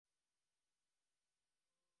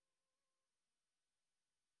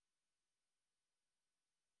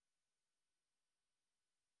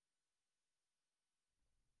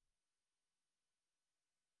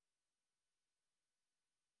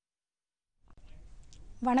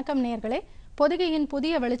வணக்கம் நேயர்களே, பொதிகையின்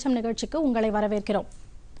புதிய வெளிச்சம் நிகழ்ச்சிக்கு உங்களை வரவேற்கிறோம்.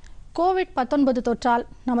 கோவிட்-19 தொற்றால்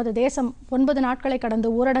நமது தேசம் 9 நாட்களை கடந்து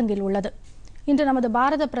ஊரடங்கில் உள்ளது. இன்று நமது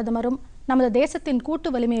பாரத பிரதமரும் நமது தேசத்தின்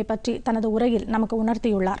கூட்டு வலிமையை பற்றி தனது உரையில் நமக்கு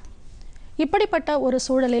உணர்த்தியுள்ளார். இப்படிப்பட்ட ஒரு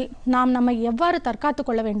சூழலில் நாம் நம்மை எவ்வாறு தற்காத்துக்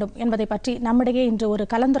கொள்ள வேண்டும் என்பதை பற்றி நம்மிடையே இன்று ஒரு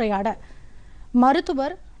கலந்துரையாட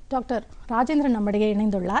மருத்துவர் டாக்டர் ராஜேந்திரன் நம்மிடையே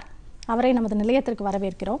இணைந்துள்ளார். அவரை நமது நிலையத்திற்கு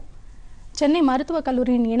வரவேற்கிறோம். சென்னை மருத்துவக்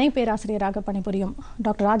கல்லூரியின் இணை பேராசிரியராக பணிபுரியும்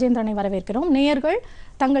டாக்டர் ராஜேந்திரனை வரவேற்கிறோம். நேயர்கள்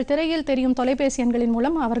தங்கள் திரையில் தெரியும் தொலைபேசி எண்களின்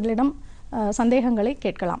மூலம் அவர்களிடம் சந்தேகங்களை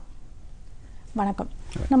கேட்கலாம். வணக்கம்.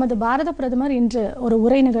 நமது பாரத பிரதமர் இன்று ஒரு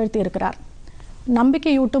உரை நிகழ்த்தி இருக்கிறார்.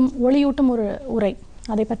 நம்பிக்கையூட்டும் ஒளியூட்டும் ஒரு உரை.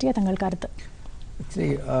 அதை பற்றிய தங்கள் கருத்து?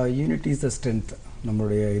 Unity is the strength.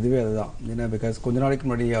 நம்மளுடைய இதுவே அதுதான். ஏன்னா பிகாஸ் கொஞ்ச நாளைக்கு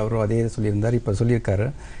முன்னாடி அவரும் அதே சொல்லியிருந்தார், இப்போ சொல்லியிருக்காரு.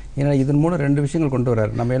 ஏன்னா இதன் மூலம் 2 விஷயங்கள் கொண்டு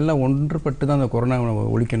வர்றாரு. நம்ம எல்லாம் ஒன்றுபட்டு தான் அந்த கொரோனாவை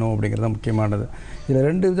ஒழிக்கணும் அப்படிங்கிறது தான் முக்கியமானது. இதில்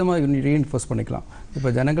 2 விதமாக ரீஎன்ஃபோர்ஸ் பண்ணிக்கலாம்.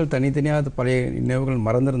 இப்போ ஜனங்கள் தனித்தனியாக பழைய நினைவுகள்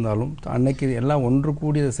மறந்துருந்தாலும் அன்னைக்கு எல்லாம் ஒன்று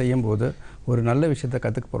கூடி அதை செய்யும்போது ஒரு நல்ல விஷயத்தை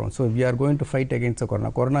கற்றுக்க போகிறோம். So we are going to fight against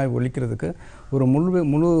கொரோனாவை ஒழிக்கிறதுக்கு ஒரு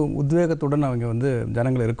முழு உத்வேகத்துடன் அவங்க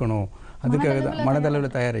ஜனங்கள் இருக்கணும். அதுக்காக தான்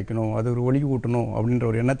மனதளவில் தயாரிக்கணும், அது ஒரு ஒளி ஊட்டணும் அப்படின்ற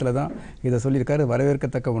ஒரு எண்ணத்தில் தான் இதை சொல்லியிருக்காரு.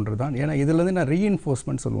 வரவேற்கத்தக்க ஒன்று தான். ஏன்னா இதுலேருந்து நான்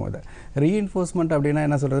ரீஎன்ஃபோர்ஸ்மெண்ட் சொல்லுவோம். அதை ரீஎன்ஃபோர்ஸ்மெண்ட் அப்படின்னா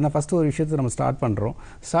என்ன சொல்கிறதுனா, ஃபஸ்ட்டு ஒரு விஷயத்தை நம்ம ஸ்டார்ட் பண்ணுறோம்.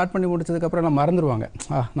 ஸ்டார்ட் பண்ணி முடிச்சதுக்கப்புறம் நம்ம மறந்துடுவாங்க,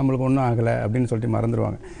 நம்மளுக்கு ஒன்றும் ஆகலை அப்படின்னு சொல்லிட்டு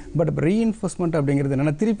மறந்துடுவாங்க. பட் ரீஎன்ஃபோர்ஸ்மெண்ட் அப்படிங்கிறது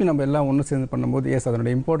என்னென்னா, திருப்பி நம்ம எல்லாம் ஒன்று சேர்ந்து பண்ணும்போது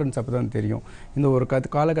அதனுடைய இம்பார்ட்டன்ஸ் அப்போ தான் தெரியும். இந்த ஒரு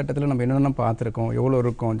காலகட்டத்தில் நம்ம என்னென்ன பார்த்துருக்கோம், எவ்வளோ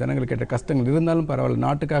இருக்கும், ஜனங்களுக்கு கேட்ட கஷ்டங்கள் இருந்தாலும் பரவாயில்ல,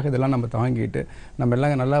 நாட்டுக்காக இதெல்லாம் நம்ம தாங்கிட்டு நம்ம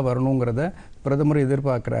எல்லாம் நல்லா வரணுங்கிறத பிரதமர்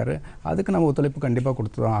எதிர்பார்க்குறாரு. அதுக்கு நம்ம ஒத்துழைப்பு கண்டிப்பாக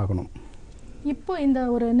கொடுத்து தான் ஆகணும். இப்போ இந்த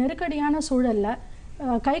ஒரு நெருக்கடியான சூழலில்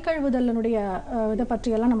கை கழுவுதலினுடைய இதை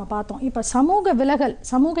பற்றியெல்லாம் நம்ம பார்த்தோம். இப்போ சமூக விலகல்,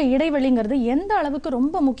 சமூக இடைவெளிங்கிறது எந்த அளவுக்கு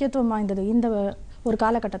ரொம்ப முக்கியத்துவம் வாய்ந்தது இந்த ஒரு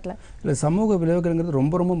காலகட்டத்தில்? இல்லை, சமூக விலகல்ங்கிறது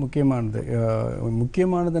ரொம்ப ரொம்ப முக்கியமானது.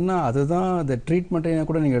 முக்கியமானதுன்னா அதுதான் அந்த ட்ரீட்மெண்ட்டையும்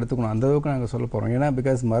கூட நீங்கள் எடுத்துக்கணும். அந்த அளவுக்கு நாங்கள் சொல்ல போகிறோம். ஏன்னா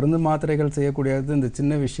பிகாஸ் மருந்து மாத்திரைகள் செய்யக்கூடியது இந்த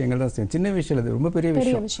சின்ன விஷயங்கள் தான் செய்யும். சின்ன விஷயம் அது ரொம்ப பெரிய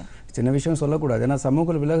விஷயம். சின்ன விஷயம் சொல்லக்கூடாது. ஏன்னா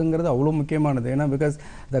சமூக விலகுங்கிறது அவ்வளோ முக்கியமானது. ஏன்னா பிகாஸ்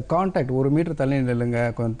த கான்டாக்ட், 1 மீட்டர் தள்ளி நில்லுங்க,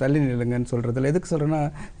 கொஞ்சம் தள்ளி நில்லுங்கன்னு சொல்கிறதுல எதுக்கு சொல்கிறேன்னா,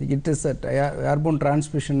 இட் இஸ் ஏர்போன்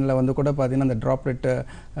டிரான்ஸ்மிஷனில் கூட பார்த்தீங்கன்னா அந்த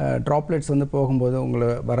ட்ராப்லெட்ஸ் போகும்போது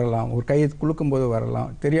உங்களை வரலாம், ஒரு கையை குலுக்கும்போது வரலாம்,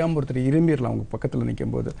 தெரியாமல் ஒருத்தர் இரும்பிடலாம் உங்கள் பக்கத்தில்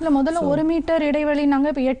நிற்கும் போது. இல்லை, முதல்ல 1 மீட்டர் இடைவெளி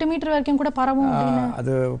நாங்கள் இப்போ 8 மீட்டர் வரைக்கும் கூட பரவும்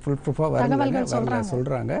அது ஃபுல் ப்ரூஃபாக வரல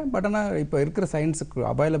சொல்கிறாங்க. பட் ஆனால் இப்போ இருக்கிற சயின்ஸுக்கு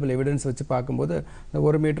அவைலபிள் எவிடன்ஸ் வச்சு பார்க்கும்போது இந்த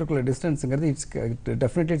 1 மீட்டருக்குள்ள டிஸ்டன்ஸுங்கிறது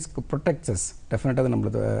டெஃபினெட்லி ப்ரொடெக்ட்ஸ். டெஃபினட்டாக அது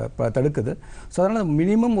நம்மளை தடுக்குது. ஸோ அதனால்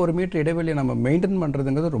மினிமம் 1 மீட்டர் இடைவெளியை நம்ம மெயின்டைன்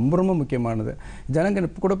பண்ணுறதுங்கிறது ரொம்ப ரொம்ப முக்கியமானது. ஜனங்கள்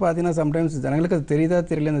இப்போ கூட பார்த்தீங்கன்னா சம்டைம்ஸ் ஜனங்களுக்கு அது தெரியுதா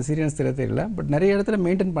தெரியல, அந்த சீரியஸ் தெரியல. பட் நிறைய இடத்துல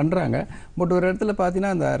மெயின்டைன் பண்ணுறாங்க. பட் ஒரு இடத்துல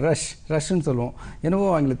பார்த்தீங்கன்னா அந்த ரஷ்ன்னு சொல்லுவோம், என்னவோ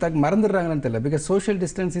அவங்களுக்கு மறந்துடுறாங்கன்னு தெரியல. Because social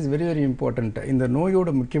distance is very very important. இந்த நோயோட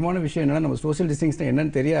முக்கியமான விஷயம் என்னென்னா, நம்ம சோஷியல் டிஸ்டன்ஸ்னால்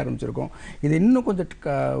என்னென்னு தெரிய ஆரம்பிச்சிருக்கோம். இது இன்னும் கொஞ்சம்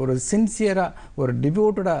ஒரு சின்சியராக, ஒரு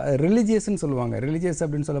டிவோட்டடாக, ரிலீஜியஸ்ன்னு சொல்லுவாங்க. ரிலீஜியஸ்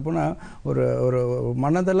அப்படின்னு சொல்ல போனால் ஒரு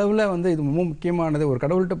மனதளவில் இது ரொம்ப முக்கியமானது. ஒரு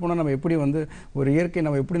கடவுள்கிட்ட போனால் நம்ம எப்படி ஒரு இயற்கை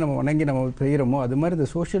நம்ம எப்படி நம்ம வணங்கி நம்ம செய்கிறோமோ அது மாதிரி இந்த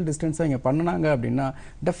சோஷியல் டிஸ்டன்ஸாக இங்கே பண்ணினாங்க அப்படின்னா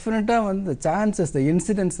டெஃபினட்டாக chances, the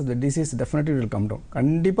incidents of the disease definitely will come down.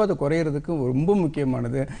 கண்டிப்பாக அது குறையிறதுக்கு ரொம்ப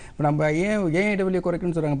முக்கியமானது. இப்போ நம்ம ஏன் இடைவெளியை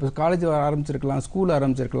குறைக்கணும்னு சொல்கிறாங்க. இப்போ காலேஜ் ஆரம்பிச்சிருக்கலாம், ஸ்கூல்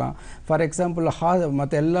ஆரம்பிச்சிருக்கலாம், ஃபார் எக்ஸாம்பிள்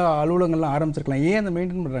மற்ற எல்லா அலுவலகங்கள்லாம் ஆரம்பிச்சிருக்கலாம். ஏன் அதை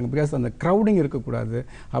மெயின்டைன் பண்ணுறாங்க? பிகாஸ் அந்த க்ரௌடிங் இருக்கக்கூடாது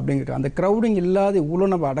அப்படிங்கிற அந்த க்ரௌடிங் இல்லாத இவ்வளோ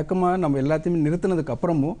நம்ம அடக்கமாக நம்ம எல்லாத்தையுமே நிறுத்தினதுக்கு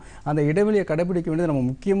அப்புறமும் அந்த இடைவெளியை கடைபிடிக்க வேண்டியது நம்ம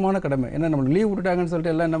முக்கியமான கடமை. ஏன்னா நம்ம லீவ் விட்டுட்டாங்கன்னு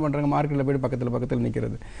சொல்லிட்டு எல்லாம் என்ன பண்ணுறாங்க, மார்க்கெட்டில் போய்ட்டு பக்கத்தில்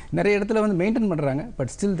நிற்கிறது. நிறைய இடத்துல மெயின்டைன் பண்ணுறாங்க.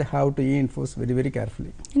 But still they have to enforce very very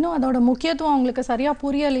carefully. இன்னும் அதோட முக்கியத்துவம் அவங்களுக்கு சரியாக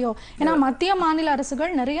புரியலையோ? ஏன்னா மத்திய மாநில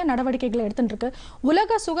அரசுகள் நிறைய நடவடிக்கைகளை எடுத்துட்டு இருக்கு.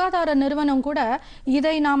 உலக சுகாதார நிறுவனம் கூட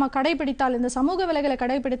இதை நாம கடைபிடித்தால், இந்த சமூக விலகலை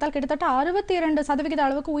கடைபிடித்தால் கிட்டத்தட்ட 62%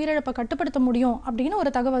 அளவுக்கு உயிரிழப்பை கட்டுப்படுத்த முடியும் அப்படின்னு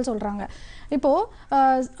ஒரு தகவல் சொல்றாங்க. இப்போ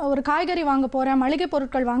ஒரு காய்கறி வாங்க போறேன், மளிகை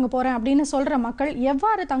பொருட்கள் வாங்க போறேன் அப்படின்னு சொல்ற மக்கள்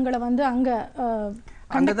எவ்வாறு தங்களை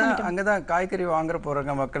அங்கதான் காய்கறி வாங்குற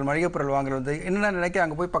போறாங்க மக்கள், மளிகை பொருள் வாங்குறது என்னென்ன நினைக்க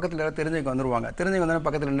அங்கே போய் பக்கத்தில் யாராவது தெரிஞ்சவங்க வந்துருவாங்க. தெரிஞ்சவங்க வந்து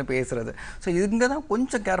பக்கத்தில் நின்று பேசுறது. ஸோ இங்கே தான்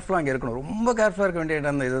கொஞ்சம் கேர்ஃபுல்லாக அங்கே இருக்கணும். ரொம்ப கேர்ஃபுல்லாக இருக்க வேண்டிய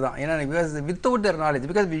இடம் இதுதான். ஏன்னா because without there knowledge,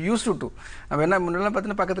 because we use to நம்ம என்ன முன்னெல்லாம்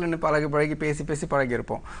பார்த்தீங்கன்னா பக்கத்தில் நின்று பழகி பேசி பழகி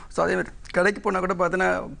இருப்போம். ஸோ அதே மாதிரி கடைக்கு போனால் கூட பார்த்தீங்கன்னா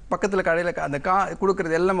பக்கத்தில் கடையில் அந்த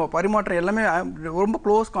கொடுக்குறது எல்லாமே பரிமாற்றம் எல்லாமே ரொம்ப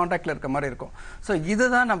க்ளோஸ் கான்டாக்டில் இருக்க மாதிரி இருக்கும். ஸோ இதை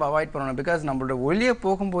தான் நம்ம அவாய்ட் பண்ணணும். பிகாஸ் நம்மளோட வெளியே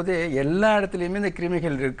போகும்போதே எல்லா இடத்துலையுமே இந்த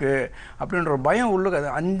கிருமிகள் இருக்குது அப்படின்ற ஒரு பயம் உள்ளுக்கு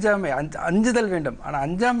அஞ்சாமை அஞ்சுதல் வேண்டும். ஆனால்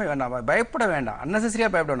அஞ்சாமை வேண்டாம், பயப்பட வேண்டாம்,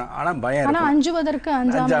 அன்னெசரியாக பயப்பட வேண்டாம். ஆனால் பயம் இருக்கும். அஞ்சுவதற்கு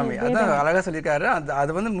அஞ்சாமை அதான் அழகாக சொல்லியிருக்காரு.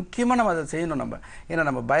 அது வந்து முக்கியமாக நம்ம அதை செய்யணும். நம்ம ஏன்னா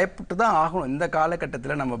நம்ம பயப்பட்டு தான் ஆகணும். இந்த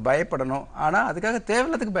காலகட்டத்தில் நம்ம பயப்படணும். ஆனால் அதுக்காக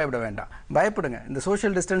தேவையில்லத்துக்கு பயப்பட வேண்டாம். பயப்படுங்க. இந்த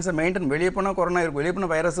சோஷியல் டிஸ்டன்ஸை மெயின்டைன். வெளியே போனால் கொரோனா இருக்கும், வெளியே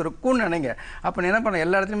போனால் வைரஸ் இருக்கும்னு நினைங்க. அப்போ என்ன பண்ண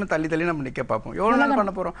எல்லா இடத்துலையுமே தள்ளி நம்ம நிற்க பார்ப்போம். எவ்வளோ நாள்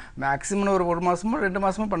பண்ண போகிறோம்? மேக்ஸிமம் ஒரு மாதமோ 2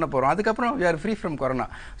 மாதமோ பண்ண போகிறோம். அதுக்கப்புறம் we are free from corona.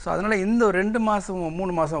 So அதனால இந்த 2 மாதம்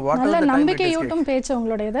 3 மாதம் நம்பிக்கையூட்டும் பேச்சு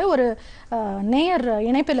உங்களுடையது. ஒரு நேயர்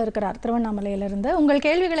இணைப்பில் இருக்கிறார் திருவண்ணாமலையிலிருந்து. உங்கள்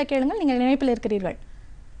கேள்விகளை கேளுங்கள். நீங்கள் இணைப்பில் இருக்கிறீர்கள்.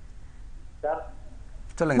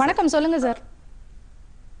 சொல்லுங்க. வணக்கம், சொல்லுங்க சார்.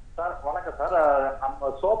 சார் வணக்கம் சார்.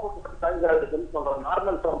 நம்ம சோப்பு கை கழுவுறதுன்னு சொல்றோம்.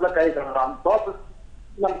 நார்மல் சோப்புல கை கழுவுறோம். சோப்பு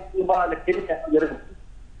இருக்கு.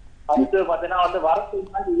 அது பார்த்தீங்கன்னா வந்து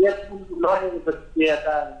வரத்துக்கு நோய்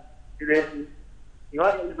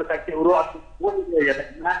எதிர்ப்பு சக்தி உருவாக்கி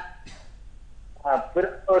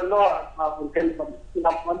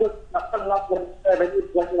நம்ம வந்து மக்கள் எல்லாம் வெளியே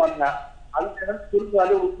போடுவாங்க. அது திரும்பி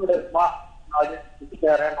அது உட்பட இருக்குமா? அது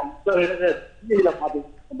வேற நம்ம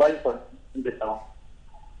பயப்படும்.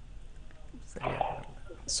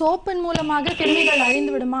 சோப்பின் மூலமாக கிருமிகள்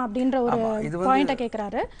அழிந்து விடுமா அப்படின்ற ஒரு பாயிண்ட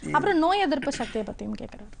கேட்கிறாரு. அப்புறம் நோய் எதிர்ப்பு சக்தியை பத்தியும்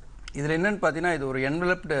கேட்கிறாரு. இதில் என்னன்னு பார்த்தீங்கன்னா, இது ஒரு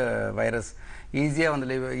என்வலப்டு வைரஸ். ஈஸியாக வந்து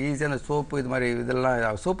ஈஸியாக அந்த சோப்பு இது மாதிரி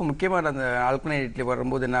இதெல்லாம் சோப்பு முக்கியமாக அந்த ஆல்கனைட்ல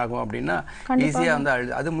வரும்போது என்ன ஆகும் அப்படின்னா ஈஸியாக வந்து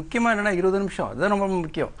அது முக்கியமாக என்னன்னா 20 நிமிஷம். அதுதான் ரொம்ப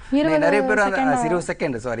முக்கியம். நிறைய பேர் அந்த 20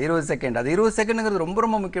 செகண்ட் அது 20 செகண்டுங்கிறது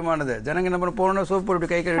ரொம்ப முக்கியமானது. ஜனங்க என்ன பண்ண போனோம்னா சோப்பு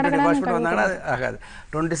போட்டு கை கழுவிட்டு வாஷ் பண்ணி வந்தாங்கன்னா அது ஆகாது.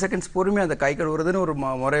 20 செகண்ட்ஸ் பொறுமையாக அந்த கை கழுவுறதுன்னு ஒரு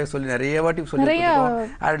முறையை சொல்லி நிறைய வாட்டி சொல்லி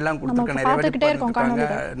அதெல்லாம் கொடுத்துருக்காங்க. நிறைய வாட்டி பண்ணிருக்காங்க.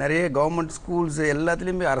 நிறைய கவர்மெண்ட் ஸ்கூல்ஸ்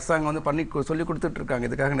எல்லாத்துலேயுமே அரசாங்கம் வந்து பண்ணி சொல்லி கொடுத்துட்டு இருக்காங்க.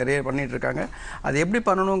 இதுக்காக நிறைய பண்ணிட்டு இருக்காங்க. அது எப்படி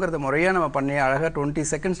பண்ணணுங்கிறத முறையாக நம்ம பண்ணி அழகாக 20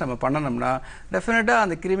 செகண்ட்ஸ் நம்ம பண்ணணும்னா டெஃபினட்டாக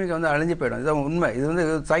அந்த கிருமிகள் வந்து அழிஞ்சு போயிடும். இதுதான் உண்மை. இது வந்து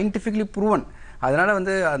சயின்டிஃபிக்லி ப்ரூவன். அதனால்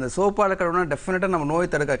வந்து அந்த சோப்பால் கழுவுனா டெஃபினட்டாக நம்ம நோய்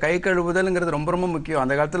தடுக்க. கை கழுவுதல்ங்கிறது ரொம்ப முக்கியம்.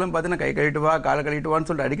 அந்த காலத்துலாம் பார்த்தீங்கன்னா கை கழுவிட்டு வா, காலை கழுவிட்டு வான்னு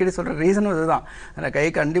சொல்லிட்டு அடிக்கடி சொல்கிற ரீசனும் இதுதான். அந்த கை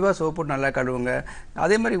கண்டிப்பாக சோப்பு போட்டு நல்லா கழுவுங்க.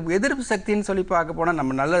 அதே மாதிரி எதிர்ப்பு சக்தின்னு சொல்லி பார்க்க போனால்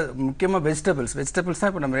நம்ம நல்ல முக்கியமாக வெஜிடபிள்ஸ் தான்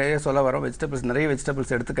இப்போ நம்ம நிறைய சொல்ல வரோம். நிறைய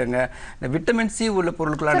வெஜிடபிள்ஸ் எடுத்துக்கங்க. இந்த விட்டமின் சி உள்ள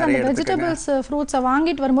பொருட்களாக நிறைய வெஜிடபிள்ஸ் ஃப்ரூட்ஸை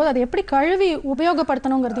வாங்கிட்டு வரும்போது அதை எப்படி கழுவி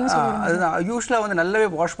உபயோகப்படுத்தணுங்கிறதையும் சொல்லுவாங்க. அதுதான் யூஸ்வலாக வந்து நல்லாவே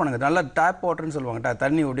வாஷ் பண்ணுங்க. நல்லா டேப் வாட்டர்னு சொல்லுவாங்க.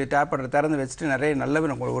 தண்ணி விட்டு டேப் வாட்டர் திறந்து வச்சுட்டு நிறைய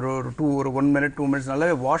நல்லாவே ஒரு 1 மினிட் 2 மினிட்ஸ்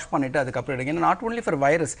நல்லாவே வாஷ் பண்ணிவிட்டு அதுக்கப்புறம் எடுங்க. ஏன்னா நாட் ஓன்லி ஃபார்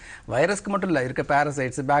வைரஸ்க்கு மட்டும் இல்லை, இருக்க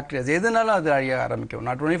பேரசைட்ஸ் பாக்டீரியாஸ் எதுனாலும் அது அழிய ஆரம்பிக்கும்.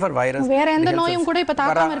 நாட் ஓன்லி ஃபார் வைரஸ், வேற எந்த நோயும் கூட இப்போ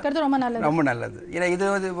தாக்காம இருக்கிறது ரொம்ப நல்லது. ஏன்னா இது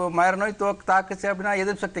வேற நோய் தாக்குச்சு அப்படின்னா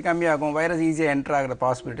எதிர்ப்பு சக்தி கம்மியாகும். வைரஸ் ஈஸியாக என்டர் ஆகிற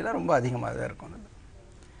பாசிபிலிட்டிலாம் ரொம்ப அதிகமாக தான் இருக்கும்.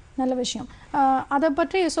 நல்ல விஷயம். அதை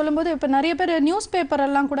பற்றி சொல்லும்போது இப்போ நிறைய பேர் நியூஸ் பேப்பர்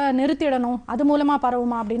எல்லாம் கூட நிறுத்திடணும், அது மூலமா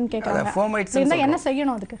பரவுமா அப்படின்னு கேட்குறாங்க. என்ன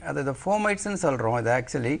செய்யணும் அதுக்கு? அது ஃபோமைட்ஸ்ன்னு சொல்கிறோம். இது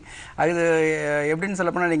ஆக்சுவலி அது எப்படின்னு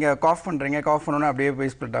சொல்லப்போனால் நீங்கள் காஃப் பண்ணோன்னா அப்படியே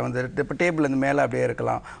போய் ஸ்ப்ளிட் ஆகும். இப்போ டேபிள் இந்த மேலே அப்படியே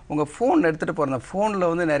இருக்கலாம். உங்கள் ஃபோன் எடுத்துகிட்டு போகிற ஃபோனில்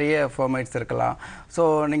வந்து நிறைய ஃபோமைட்ஸ் இருக்கலாம். ஸோ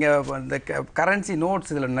நீங்கள் இந்த கரன்சி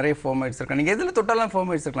நோட்ஸ் இதில் நிறைய ஃபோமைட்ஸ் இருக்கலாம். நீங்கள் எதில் தொட்டாலும்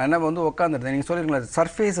ஃபோமைட்ஸ் இருக்கலாம். ஏன்னா வந்து உட்காந்துருது நீங்கள் சொல்லிருக்கலாம்.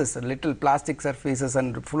 Surfaces little plastic surfaces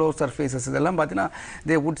and floor surfaces இதெல்லாம்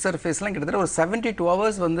பார்த்தீங்கன்னா வுட் சர்ஃபேஸ்லாம் கிட்டத்தட்ட ஒரு 72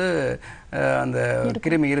 hours வந்து அந்த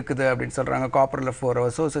கிருமி இருக்குது அப்படின்னு சொல்கிறாங்க. காப்பரில் 4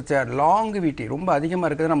 hours. ஸோ சச் லாங்குவிட்டி ரொம்ப அதிகமாக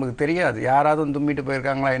இருக்குது. நமக்கு தெரியாது யாராவது வந்து தும்பிட்டு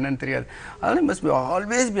போயிருக்காங்களா என்னன்னு தெரியாது. அதனால must be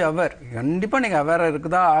always be aware. கண்டிப்பாக நீங்கள் அவேராக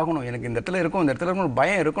இருக்குதா ஆகணும். எனக்கு இந்த இடத்துல இருக்கும், இந்த இடத்துல இருக்கணும்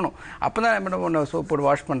பயம் இருக்கணும். அப்போ தான் நம்ம சோப் போட்டு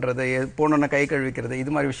வாஷ் பண்ணுறது, போனோன்னா கை கழுவிக்கிறது,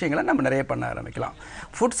 இது மாதிரி விஷயங்களை நம்ம நிறைய பண்ண ஆரம்பிக்கலாம்.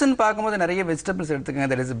 ஃபுட்ஸ்ன்னு பார்க்கும்போது நிறைய வெஜிடபிள்ஸ் எடுத்துக்கங்க.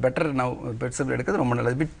 That is better. Now vegetable எடுக்கிறது ரொம்ப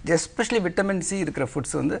நல்லது. எஸ்பெஷலி விட்டமின் சி இருக்கிற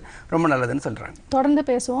ஃபுட்ஸ் வந்து ரொம்ப நல்லதுன்னு சொல்கிறாங்க. தொடர்ந்து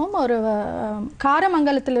பேசுவோம். ஒரு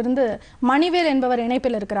காரமங்கலத்திலிருந்து மணிவேல் என்பவர்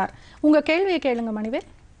இணைப்பில் இருக்கிறார். உங்க கேள்வியை கேளுங்க மணிவேல்.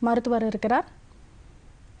 மருத்துவர் இருக்கிறார்.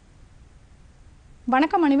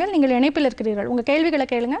 வணக்கம் மணிவேல், நீங்கள் இணைப்பில் இருக்கிறீர்கள். உங்க கேள்விகளை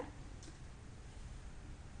கேளுங்க.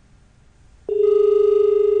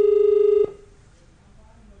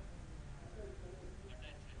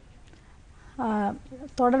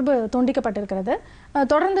 தொடர்பு துண்டிக்கப்பட்டிருக்கிறது.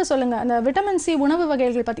 தொடர்ந்து சொல்லுங்க. அந்த விட்டமின் சி உணவு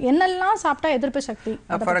வகைகள் பத்தி என்னெல்லாம் சாப்பிட்டா எதிர்ப்பு சக்தி?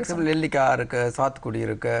 ஃபார் எக்ஸாம்பிள் நெல்லிக்காய் இருக்கு, சாத்துக்குடி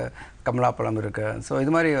இருக்கு, கமலாப்பழம் இருக்கு. ஸோ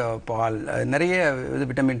இது மாதிரி பால் நிறைய இது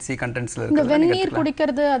விட்டமின் சி கண்டென்ட்ஸில் இருக்குது. வெந்நீர்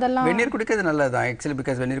குடிக்கிறது அதெல்லாம் வெந்நீர் குடிக்கிறது நல்லது தான் ஆக்சுவலி.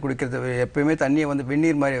 பிகாஸ் வெந்நீர் குடிக்கிறது எப்பயுமே தண்ணியை வந்து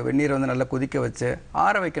வெந்நீரை வந்து நல்லா கொதிக்க வச்சு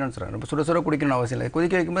ஆற வைக்கணும்னு சொல்கிறாங்க. ரொம்ப சுட சுட குடிக்கணும்னு அவசியம் இல்லை.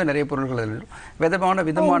 கொதிக்க வைக்கும்போது நிறைய பொருட்கள்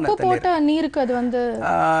விதமான போட்ட நீருக்கு அது வந்து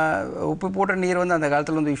உப்பு போட்ட நீர் வந்து அந்த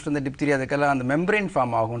காலத்தில் வந்து யூஸ் வந்து டிப்தீரியா அதுக்கெல்லாம் அந்த மெம்பரேன்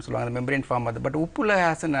ஃபார்ம் ஆகும்னு சொல்லுவாங்க. அந்த மெம்பரேன் ஃபார்ம் அது. But உப்புல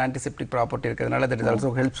has an antiseptic property இருக்கிறதுனால that is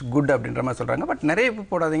also helps good அப்படின்ற மாதிரி சொல்கிறாங்க. பட் நிறைய உப்பு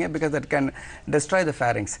போடாதீங்க because that can destroy the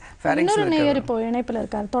fairings. இன்னொரு நேயர் இப்போ இணைப்பில்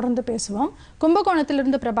இருக்கார். தொடர்ந்து பேசுவோம்.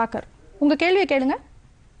 கும்பகோணத்திலிருந்து பிரபாகர், உங்க கேள்வியை கேளுங்க.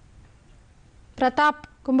 பிரதாப்,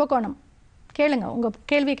 கும்பகோணம், கேளுங்க. உங்க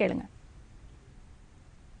கேள்வி கேளுங்க.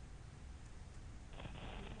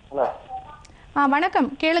 வணக்கம்,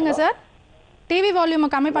 கேளுங்க சார். டிவி வால்யூமை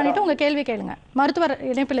கம்மி பண்ணிட்டு உங்க கேள்வி கேளுங்க. மருத்துவர்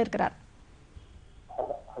இணைப்பில் இருக்கிறார்.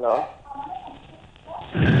 ஹலோ,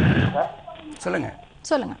 சொல்லுங்க.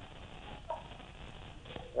 சொல்லுங்க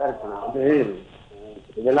சார். இப்போ நான் வந்து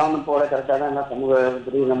இதெல்லாம் ஒன்றும் போட கரெக்டாக தான் எல்லாம் சமூக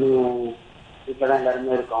நம்ம வீட்டில் தான்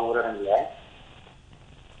எல்லாருமே இருக்கோம் ஊரடங்குல.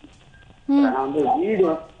 நான் வந்து வீடு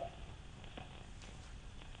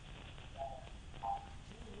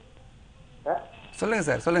சொல்லுங்க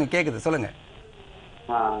சார், சொல்லுங்க, கேக்குது, சொல்லுங்க.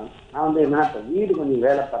 நான் வந்து என்ன வீடு கொஞ்சம்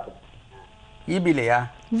வேலை பார்த்துட்டு இபிலையா?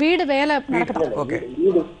 வீடு வேலை நடக்குது. ஓகே.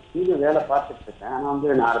 வீடு வேலை பார்த்துட்டு இருக்கேன். ஆனால்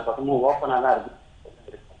வந்து 4 பக்கமும் ஓப்பனாக தான் இருக்கு.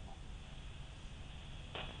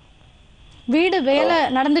 வீடு வேலை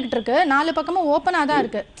நடந்துகிட்டு இருக்கு, 4 பக்கமும் ஓப்பனா தான்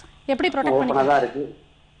இருக்கு. எப்படி ப்ரொடெக்ட் ஓப்பனாக பண்ணி? தான் இருக்கு.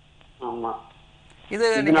 ஆமா,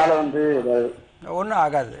 இதனால வந்து ஒன்றும்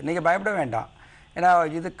ஆகாது, நீங்கள் பயப்பட வேண்டாம். ஏன்னா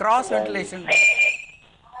இது கிராஸ் வென்டிலேஷன்.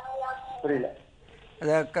 புரியல.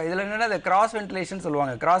 இதில் என்னென்னா இந்த கிராஸ் வென்டிலேஷன்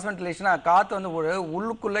சொல்லுவாங்க. கிராஸ் வென்டிலேஷனாக காற்று வந்து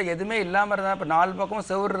உள்ளுக்குள்ளே எதுவுமே இல்லாமல் இருந்தால், இப்போ 4 பக்கமும்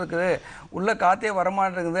செவுறு இருக்குது, உள்ளே காற்றே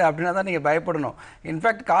வரமாட்டேங்குது அப்படின்னா தான் நீங்கள் பயப்படணும்.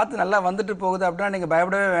 இன்ஃபேக்ட் காற்று நல்லா வந்துட்டு போகுது அப்படின்னா நீங்கள்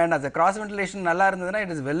பயப்படவே வேண்டாம். சார், கிராஸ் வென்டிலேஷன் நல்லா இருந்ததுன்னா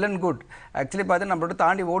it is well and good. Actually பார்த்து நம்மளோட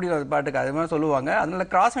தாண்டி ஓடிடும் பாட்டுக்கு, அது மாதிரி சொல்லுவாங்க. அதனால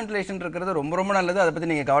கிராஸ் வென்டிலேஷன் இருக்கிறது ரொம்ப ரொம்ப நல்லது. அதை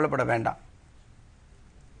பற்றி நீங்கள் கவலைப்பட வேண்டாம்.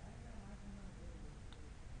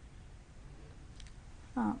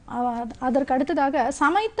 அதற்கு அடுத்ததாக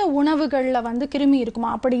சமைத்த உணவுகளில் வந்து கிருமி இருக்குமா?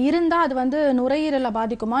 அப்படி இருந்தால் அது வந்து நுரையீரலை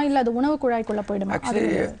பாதிக்குமா, இல்லை அது உணவு குழாய்க்குள்ளே போயிடுமா? ஆக்சுவலி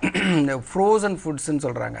இந்த ஃப்ரோசன் ஃபுட்ஸ்ன்னு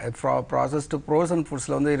சொல்கிறாங்க. ப்ராசஸ்டு ஃப்ரோசன்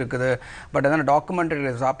ஃபுட்ஸில் வந்து இருக்குது. பட் அதான்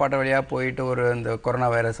டாக்குமெண்ட்ரி சாப்பாட்டு வழியாக போயிட்டு ஒரு இந்த கொரோனா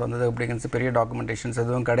வைரஸ் வந்தது அப்படிங்கிறது பெரிய டாக்குமெண்டேஷன்ஸ்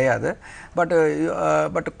எதுவும் கிடையாது.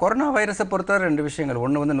 பட் கொரோனா வைரஸை பொறுத்தவரை 2 விஷயங்கள்.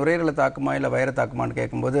 ஒன்று வந்து நுரையீரலை தாக்குமா இல்லை வயிறை தாக்குமான்னு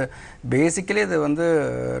கேட்கும்போது பேசிக்கலி இது வந்து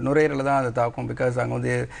நுரையீரலை தான் அது தாக்கும். பிகாஸ் அங்கே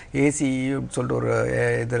வந்து ஏசி சொல்லிட்டு ஒரு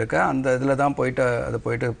இது இருக்குது. அந்த இதில் தான்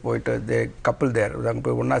போயிட்டு கப்பல் தேர் அங்கே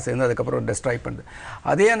போய் ஒன்றா சேர்ந்து அதுக்கப்புறம் டெஸ்ட்ராய் பண்ணுது.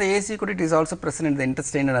 அதே அந்த ஏசி கூட it is also present in the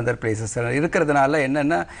intestine and other places இருக்கிறதுனால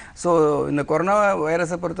என்னென்னா, ஸோ இந்த கொரோனா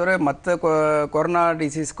வைரஸை பொறுத்தவரை மற்ற கொரோனா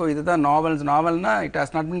டிசீஸ்க்கும் இதுதான் நாவல்னா it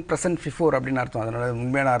has not been present before அப்படின்னு அர்த்தம். அதனால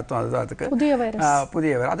உண்மையான அர்த்தம் அதுதான். அதுக்கு புதிய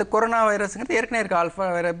வைரஸ். அது கொரோனா வைரஸுங்கிறது ஏற்கனவே இருக்குது. ஆல்ஃபா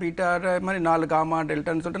வைரஸ், பீட்டா, இது மாதிரி 4 காமா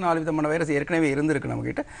டெல்டான்னு சொல்லிட்டு 4 விதமான வைரஸ் ஏற்கனவே இருந்திருக்கு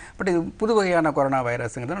நம்மக்கிட்ட. பட் இது புது வகையான கொரோனா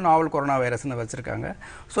வைரஸுங்கிறது நாவல் கொரோனா வைரஸ்ன்னு வச்சுருக்காங்க.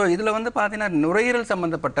 ஸோ இதில் வந்து பார்த்தீங்கன்னா நுரையீரல்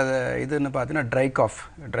சம்மந்தப்பட்டது இதுன்னு பார்த்தீங்கன்னா ட்ரை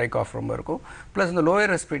காஃப் ரொம்ப இருக்கும். ப்ளஸ் இந்த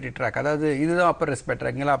லோயர் ரெஸ்பிரேட்டரி ட்ராக், அதாவது இதுதான் அப்பர் ரெஸ்பிரேட்டரி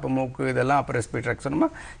ட்ராக்ங்களா, அப்போ மூக்கு இதெல்லாம் அப்பர் ரெஸ்பிரேட்டரி ட்ராக் சொன்னோம்னா,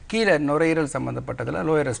 கீழே நுரையீரல் சம்மந்தப்பட்டதில்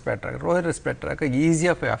லோயர் ரெஸ்பிரேட்டரி ட்ராக்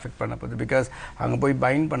ஈஸியாக போய் அஃபெக்ட் பண்ண போகுது. பிகாஸ் அங்கே போய்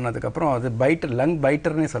பைண்ட் பண்ணதுக்கப்புறம் அது லங்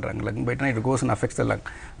பைட்டர்னே சொல்கிறாங்க. Lung பைட்டர்னா it goes and affects the lung.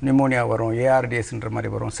 Pneumonia வரும், ஏஆர்டிஎஸ்ன்ற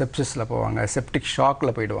மாதிரி வரும், செப்சிஸில் போவாங்க, செப்டிக்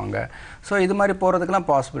ஷாக்கில் போயிடுவாங்க. ஸோ இது மாதிரி போகிறதுக்கெல்லாம்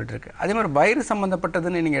பாசிபிலிட்டி இருக்குது. அதே மாதிரி வயிறு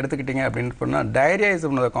சம்மந்தப்பட்டதுன்னு நீங்கள் எடுத்துக்கிட்டீங்க அப்படின்னு சொன்னால் diarrhoea is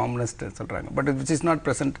one of the commonest சொல்கிறாங்க. But which is not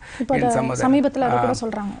present in some other. சமீபத்தில் அது கூட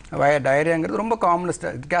சொல்கிறாங்க. டயரியாங்கிறது ரொம்ப காமனஸ்ட்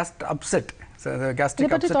கேஸ்ட் அப்செட். இதை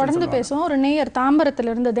பற்றி தொடர்ந்து பேசுவோம். ஒரு நேயர்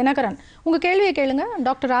தாம்பரத்திலிருந்து தினகரன், உங்க கேள்வியை கேளுங்க.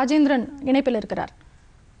 டாக்டர் ராஜேந்திரன் இணைப்பில் இருக்கிறார்.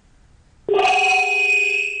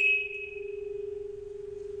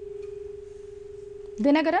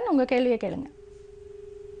 தினகரன், உங்க கேள்வியை கேளுங்க.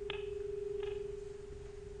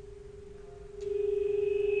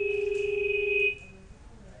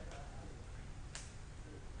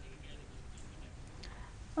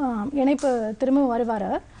 இணைப்பு திரும்பவும் வருவார்.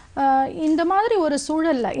 இந்த மாதிரி ஒரு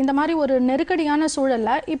சூழலில், இந்த மாதிரி ஒரு நெருக்கடியான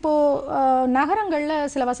சூழலில் இப்போது நகரங்களில்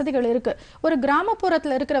சில வசதிகள் இருக்குது. ஒரு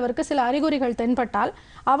கிராமப்புறத்தில் இருக்கிறவருக்கு சில அறிகுறிகள் தென்பட்டால்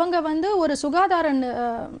அவங்க வந்து ஒரு சுகாதார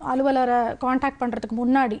அலுவலரை காண்டாக்ட் பண்ணுறதுக்கு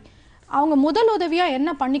முன்னாடி அவங்க முதல் உதவியாக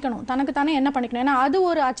என்ன பண்ணிக்கணும், தனக்கு தானே என்ன பண்ணிக்கணும்? ஏன்னா அது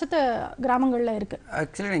ஒரு அச்சத்தை கிராமங்களில் இருக்குது.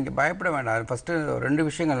 ஆக்சுவலி நீங்கள் பயப்பட வேண்டாம். ஃபஸ்ட்டு 2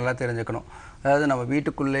 விஷயங்கள் நல்லா தெரிஞ்சுக்கணும். அதாவது நம்ம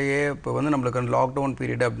வீட்டுக்குள்ளேயே இப்போ வந்து நம்மளுக்கு லாக்டவுன்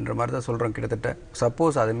பீரியட் அப்படின்ற மாதிரி தான் சொல்கிறோம். கிட்டத்தட்ட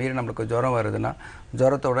சப்போஸ் அது மீறி நம்மளுக்கு ஜுரம் வருதுன்னா,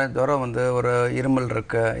 ஜுரம் வந்து ஒரு இருமல்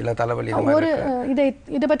இருக்கு, இல்லை தலைவலி ஒரு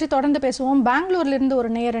இதை பற்றி தொடர்ந்து பேசுவோம். பெங்களூர்லேருந்து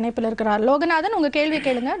ஒரு நேயர் இணைப்பில் இருக்கிறார். லோகநாதன், உங்கள் கேள்வி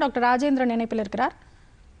கேளுங்க. டாக்டர் ராஜேந்திரன் இணைப்பில் இருக்கிறார்.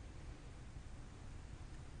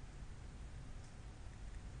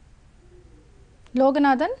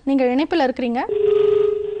 லோகநாதன், நீங்கள் இணைப்பில் இருக்கிறீங்க.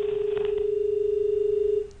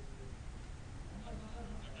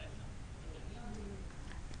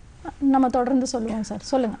 நம்ம தொடர்ந்து சொல்லுவோம் சார்,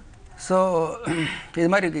 சொல்லுங்கள். ஸோ இது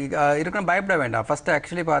மாதிரி இருக்கணும், பயப்பட வேண்டாம். ஃபஸ்ட்டு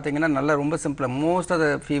ஆக்சுவலி பார்த்தீங்கன்னா நல்லா ரொம்ப சிம்பிளாக மோஸ்ட் ஆஃப் த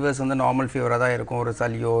ஃபீவர்ஸ் வந்து நார்மல் ஃபீவராக தான் இருக்கும். ஒரு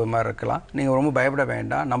சளியோ இது மாதிரி இருக்கலாம். நீங்கள் ரொம்ப பயப்பட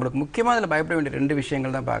வேண்டாம். நம்மளுக்கு முக்கியமாக இதில் பயப்பட வேண்டிய 2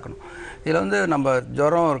 விஷயங்கள் தான் பார்க்கணும். இதில் வந்து நம்ம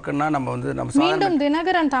ஜுரம் இருக்குன்னா நம்ம வந்து மீண்டும்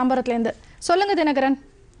தினகரன் தாம்பரத்துலேருந்து சொல்லுங்கள். தினகரன்,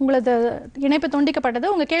 உங்களது இணைப்பு துண்டிக்கப்பட்டது.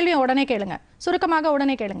 உங்கள் கேள்வியை உடனே கேளுங்க, சுருக்கமாக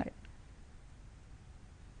உடனே கேளுங்கள்.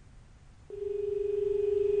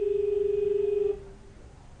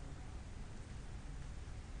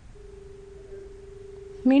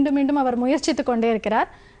 மீண்டும் அவர் முயற்சித்து கொண்டே இருக்கிறார்.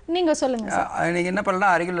 நீங்கள் சொல்லுங்கள் சார். நீங்கள் என்ன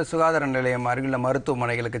பண்ணலாம், அருகில் சுகாதார நிலையம், அருகில்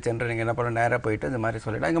மருத்துவமனைகளுக்கு சென்று நீங்கள் என்ன பண்ணலாம், நேராக போயிட்டு இந்த மாதிரி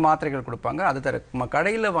சொல்லிடலாம். இங்கே மாத்திரைகள் கொடுப்பாங்க. அது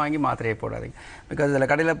கடையில் வாங்கி மாத்திரையை போடாதீங்க. பிகாஸ் இதில்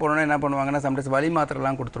கடையில் போனோன்னா என்ன பண்ணுவாங்கன்னா, சம்டைம்ஸ் வலி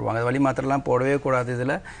மாத்திரைலாம் கொடுத்துருவாங்க. வலி மாத்திரைலாம் போடவே கூடாது.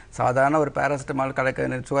 இதில் சாதாரண ஒரு பேராசிட்டமால்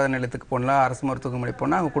சுகாதார நிலையத்துக்கு போனால், அரசு மருத்துவமனை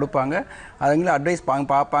போனால் அவங்க கொடுப்பாங்க. அவங்களே அட்வைஸ்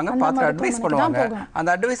பார்ப்பாங்க, பார்த்துட்டு அட்வைஸ் பண்ணுவாங்க. அந்த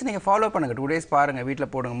அட்வைஸ் நீங்கள் ஃபாலோ பண்ணுங்கள். 2 days பாருங்கள்,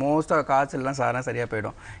 வீட்டில் போடுங்க. மோஸ்ட் ஆஃப் காய்ச்சல்லாம் சாதாரண சரியாக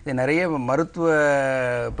போயிடும். இது நிறைய மருத்துவ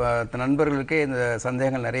நண்பர்களுக்கே இந்த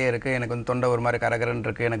சந்தேகங்கள் நிறைய இருக்குது. எனக்கு வந்து தொண்டை ஒரு மாதிரி கரகரன்னு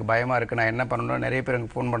இருக்குது, எனக்கு பயமாக இருக்குது, நான் என்ன பண்ணணும், நிறைய பேர்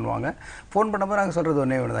எனக்கு ஃபோன் பண்ணுவாங்க. ஃபோன் பண்ணும்போது நாங்கள் சொல்கிறது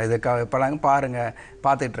ஒன்றே ஒன்று தான், இது பாருங்கள்,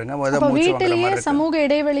 பார்த்துட்டு இருங்க. வீட்டிலேயே சமூக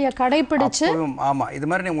இடைவெளியை கடைபிடிச்சு. ஆமாம், இது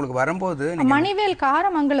மாதிரி உங்களுக்கு வரும்போது. மணிவேல்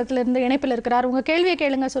காரமங்கலத்திலிருந்து இணைப்பில் இருக்கிறார். உங்கள் கேள்வியை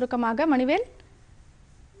கேளுங்க சுருக்கமாக. மணிவேல்,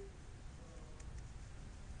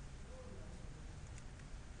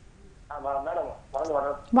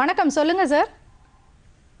 வணக்கம், சொல்லுங்க சார்.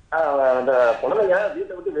 அந்த குழந்தைங்க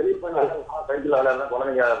வீட்டை விட்டு வெளியே போய் சைக்கிள் விளையாட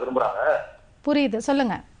குழந்தைங்க விரும்புறாங்க. புரியுது,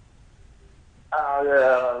 சொல்லுங்க.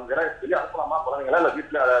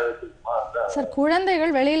 சார்,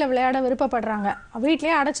 குழந்தைகள் வெளியில விளையாட விருப்பப்படுறாங்க,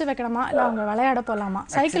 வீட்லயே அடைச்சு வைக்கணுமா இல்ல அவங்க விளையாட போலாமா,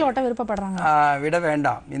 சைக்கிள் ஓட்ட விருப்பப்படுறாங்க? விட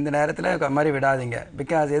வேண்டாம், இந்த நேரத்தில் மாதிரி விடாதீங்க.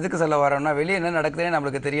 பிகாஸ் எதுக்கு சொல்ல வரோம்னா, வெளியே என்ன நடக்குதுன்னு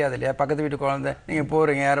நம்மளுக்கு தெரியாது இல்லையா. பக்கத்து வீட்டு குழந்தை, நீங்கள்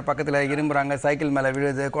போகிறீங்க, யாரும் பக்கத்தில் இரும்புறாங்க, சைக்கிள் மேலே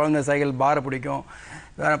விழுது, குழந்தை சைக்கிள் பாரை பிடிக்கும்,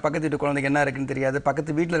 பக்கத்து வீட்டு குழந்தைக்கு என்ன இருக்குன்னு தெரியாது,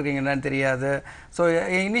 பக்கத்து வீட்டில் இருக்கீங்க என்னன்னு தெரியாது. ஸோ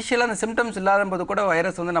இனிஷியலாக அந்த சிம்டம்ஸ் இல்லாத போது கூட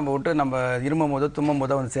வைரஸ் வந்து நம்ம விட்டு நம்ம இருமும் போதோ தும்மும்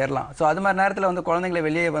போதோ வந்து சேரலாம். ஸோ அது மாதிரி நேரத்தில் வந்து குழந்தைங்களை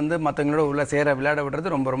வெளியே வந்து மற்றவங்களோட உள்ள சேர விளையாட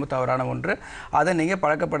விடுறது ரொம்ப ரொம்ப தவறான ஒன்று. அதை நீங்கள்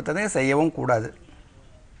பழக்கப்படுத்ததை செய்யவும் கூடாது.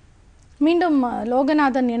 மீண்டும்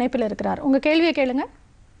லோகநாதன் இணைப்பில் இருக்கிறார். உங்கள் கேள்வியை கேளுங்க.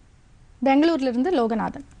 பெங்களூர்லேருந்து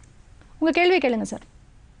லோகநாதன், உங்கள் கேள்வியை கேளுங்க சார்.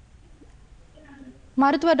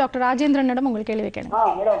 மருத்துவர் டாக்டர் ராஜேந்திரனிடம் உங்கள் கேள்வியை கேளுங்க.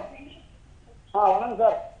 வணக்கம்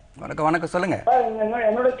சார். வணக்கம், சொல்லுங்க.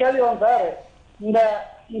 என்னோட கேள்வி சார்,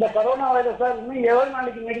 இந்த கொரோனா வைரஸ் சார் இன்னும் எவ்வளவு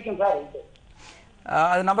நாளைக்கு நீடிக்கும் சார்?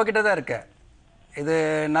 அது நம்ம கிட்ட தான் இருக்கு. இது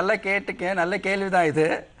நல்லா கேட்டுக்க, நல்ல கேள்வி தான் இது.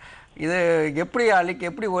 இது எப்படி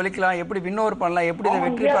எப்படி ஒழிக்கலாம், எப்படி வின்னோர் பண்ணலாம், எப்படி இதை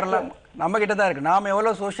வெற்றி பெறலாம், நம்ம கிட்ட தான் இருக்குது. நாம்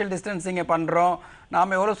எவ்வளோ சோஷியல் டிஸ்டன்சிங்கை பண்ணுறோம்,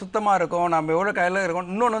 நாம் எவ்வளோ சுத்தமாக இருக்கோம், நம்ம எவ்வளோ கையில் இருக்கோம்,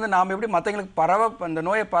 இன்னொன்று வந்து நாம் எப்படி மற்றவங்களுக்கு இந்த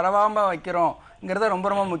நோயை பரவாமல் வைக்கிறோங்கிறத ரொம்ப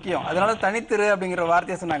ரொம்ப முக்கியம். அதனால தனித்திரு அப்படிங்கிற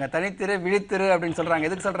வார்த்தையை சொன்னாங்க. தனித்திரு, விழித்திரு அப்படின்னு சொல்கிறாங்க.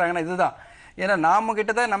 எதுக்கு சொல்கிறாங்கன்னா இதுதான். ஏன்னா நம்ம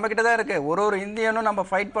கிட்ட தான் இருக்குது. ஒரு இந்தியனும் நம்ம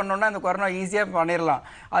ஃபைட் பண்ணோம்னா இந்த கொரோனா ஈஸியாக பண்ணிடலாம்.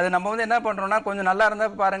 அது நம்ம வந்து என்ன பண்ணுறோம்னா, கொஞ்சம் நல்லா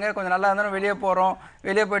இருந்தால் பாருங்கள், கொஞ்சம் நல்லா இருந்தாலும் வெளியே போகிறோம்,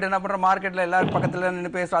 வெளியே போய்ட்டு என்ன பண்ணுறோம், மார்க்கெட்டில் எல்லாரும் பக்கத்தில்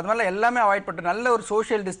நின்று பேசுகிறோம். அது மாதிரிலாம் எல்லாமே அவாய்ட் பண்ணிட்டு நல்ல ஒரு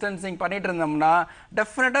சோஷியல் டிஸ்டன்சிங் பண்ணிட்டு இருந்தோம்னா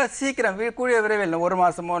டெஃபினட்டாக சீக்கிரம் கூடிய விரைவில் 1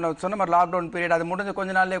 மாதமோ சொன்ன மாதிரி லாக்டவுன் பீரியட் அது முடிஞ்ச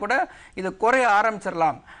கொஞ்ச நாள்லேயே கூட இது குறைய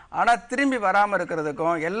ஆரம்பிச்சிடலாம். ஆனால் திரும்பி வராமல்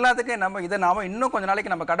இருக்கிறதுக்கும் எல்லாத்துக்கும் இதை நாம் இன்னும் கொஞ்சம்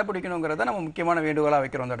நாளைக்கு நம்ம கடைப்பிடிக்கணுங்கிறத நம்ம முக்கியமான வேண்டுகோளாக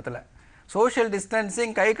வைக்கிறோம். அந்த இடத்துல சோஷியல்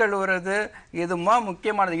டிஸ்டன்சிங், கை கழுவுறது இதுமா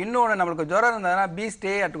முக்கியமானது. இன்னொன்று, நம்மளுக்கு ஜுரம் இருந்ததுன்னா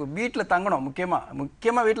ஸ்டே அட் வீட்டில் தங்கணும்.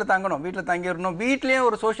 முக்கியமாக வீட்டில் தங்கணும், வீட்டில் தங்கிடணும். வீட்லேயே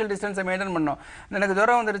ஒரு சோஷியல் டிஸ்டன்ஸை மெயின்டைன் பண்ணணும். எனக்கு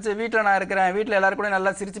ஜுரம் வந்துருச்சு, வீட்டில் நான் இருக்கிறேன், வீட்டில் எல்லாரும் கூட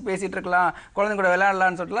நல்லா சிரித்து பேசிகிட்டு இருக்கலாம், குழந்தை கூட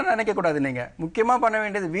விளையாடலான்னு சொல்லிட்டுலாம் நினைக்கக்கூடாது. நீங்கள் முக்கியமாக பண்ண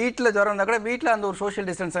வேண்டியது, வீட்டில் ஜுரம் இருந்தால் கூட வீட்டில் அந்த ஒரு சோஷியல்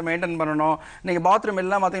டிஸ்டன்ஸை மெயின்டைன் பண்ணணும். நீங்கள் பாத்ரூம்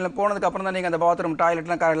எல்லாம் மற்றவங்களை போனதுக்கப்புறம் தான் நீங்கள் அந்த பாத்ரூம்,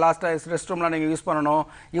 டாய்லெட்லாம் லாஸ்ட்டாக ரெஸ்ட் ரூம்லாம் நீங்கள் யூஸ் பண்ணணும்.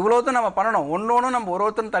 இவ்வளோத்தும் நம்ம பண்ணணும். ஒன்று நம்ம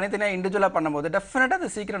ஒருத்தரும் தனித்தனியாக இண்டிவிஜுவலாக பண்ணும்போது டெஃபினட்டாக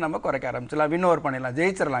அது சீக்கிரம் நம்ம குறைக்க ஆரம்பிச்சிடலாம், வின்னோர் பண்ணிடலாம்,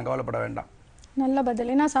 ஜெயிச்சிடலாம், கவலைப்பட வேண்டாம். நல்ல பதில்.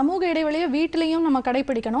 ஏன்னா சமூக இடைவெளியை வீட்டிலையும் நம்ம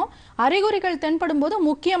கடைபிடிக்கணும், அறிகுறிகள் தென்படும் போது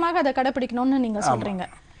முக்கியமாக அதை கடைபிடிக்கணும்னு நீங்க சொல்றீங்க.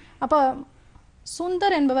 அப்ப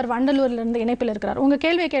சுந்தர் என்பவர் வண்டலூர்ல இருந்து இணைப்பில் இருக்கிறார். உங்க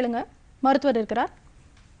கேள்வியை கேளுங்க, மருத்துவர் இருக்கிறார்.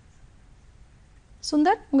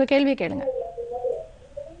 சுந்தர், உங்க கேள்வியை கேளுங்க.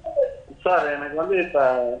 சார், எனக்கு வந்து இப்ப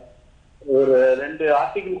ஒரு 2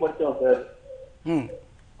 ஆர்டிகிள் படிச்சோம் சார்.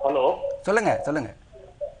 ஹலோ, சொல்லுங்க.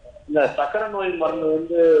 இந்த சக்கரை நோய் மருந்து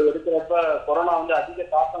வந்து எடுக்கிறப்ப கொரோனா வந்து அதிக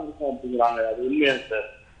தாக்கம் இருக்கும் அப்படிங்கிறாங்க, அது உண்மையா சார்?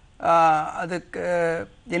 அதுக்கு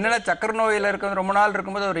என்னென்ன, சக்கரை நோயில் இருக்கிறது ரொம்ப நாள்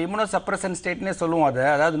இருக்கும்போது ஒரு இம்யூனோ சப்ரசன் ஸ்டேட்னே சொல்லுவோம்.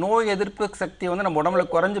 அது நோய் எதிர்ப்பு சக்தி வந்து நம்ம உடம்புல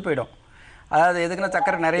குறைஞ்சு போயிடும். அதாவது எதுக்குன்னா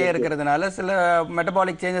சக்கரை நிறைய இருக்கிறதுனால சில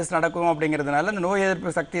மெட்டபாலிக் சேஞ்சஸ் நடக்கும். அப்படிங்கிறதுனால இந்த நோய்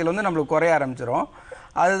எதிர்ப்பு சக்தியில் வந்து நம்மளுக்கு குறைய ஆரம்பிச்சிடும்.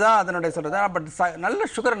 அதுதான் அதனுடைய சொல்கிறது. பட் நல்ல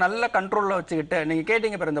சுகர் நல்ல கண்ட்ரோலில் வச்சுக்கிட்டு, நீங்கள்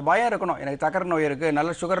கேட்டிங்க பிறகு இந்த பயம் இருக்கணும், எனக்கு சக்கரை நோய் இருக்குது,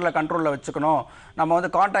 நல்ல சுகரில் கண்ட்ரோலில் வச்சுக்கணும், நம்ம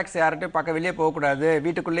வந்து கான்டாக்ட்ஸ் யார்கிட்டையும் பக்கம் வெளியே போகக்கூடாது,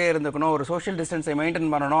 வீட்டுக்குள்ளேயே இருந்துக்கணும், ஒரு சோஷியல் டிஸ்டன்ஸை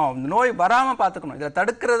மெயின்டைன் பண்ணணும், இந்த நோய் வராமல் பார்த்துக்கணும். இதில்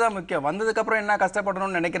தடுக்கிறது தான் முக்கியம். வந்ததுக்கப்புறம் என்ன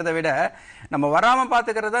கஷ்டப்படணும்னு நினைக்கிறத விட நம்ம வராமல்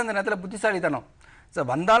பார்த்துக்கிறது தான் இந்த நேரத்தில் புத்திசாலித்தனம். ஸோ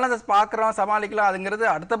வந்தாலும் அதை பார்க்குறோம், சமாளிக்கலாம், அதுங்கிறது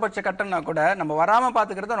அடுத்தபட்ச கட்டம்னா கூட நம்ம வராமல்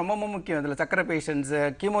பார்த்துக்கிறது ரொம்ப ரொம்ப முக்கியம். இதில் சக்கரை பேஷண்ட்ஸு,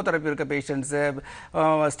 கீமோதெரப்பி இருக்க patients,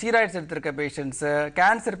 steroids எடுத்துருக்க patients,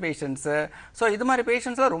 cancer patients, so இது மாதிரி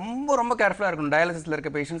பேஷண்ட்ஸ்லாம் ரொம்ப ரொம்ப கேர்ஃபுல்லாக இருக்கணும். டயாலிசிஸில்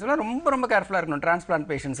இருக்க பேஷண்ட்ஸ்லாம் ரொம்ப ரொம்ப கேர்ஃபுல்லாக இருக்கணும். டிரான்ஸ்பிளான்ட்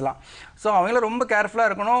பேஷண்ட்ஸ்லாம் ஸோ அவங்களும் ரொம்ப கேர்ஃபுல்லாக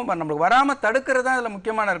இருக்கணும். நம்மளுக்கு வராமல் தடுக்கிறது தான் இதில்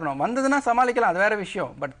முக்கியமான இருக்கணும். வந்ததுன்னா சமாளிக்கலாம், அது வேறு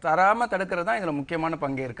விஷயம். பட் வராமல் தடுக்கிறது தான் இதில் முக்கியமான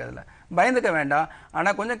பங்கு இருக்குது. அதில் பயந்துக்க வேண்டாம்,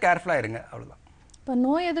 ஆனால் கொஞ்சம் கேர்ஃபுல்லாக இருங்க, அவ்வளோதான். இப்போ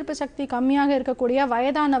நோய் எதிர்ப்பு சக்தி கம்மியாக இருக்கக்கூடிய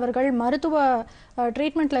வயதானவர்கள், மருத்துவ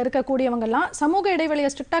ட்ரீட்மெண்ட்ல இருக்கக்கூடியவங்கெல்லாம் சமூக இடைவெளியை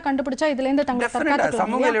ஸ்ட்ரிக்டா கண்டுபிடிச்சா இதுலேருந்து தங்களை தற்காத்துக்கலாம்.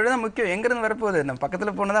 சமூக இடைவெளி தான் முக்கியம். எங்கிருந்து வரப்போகுது? நம்ம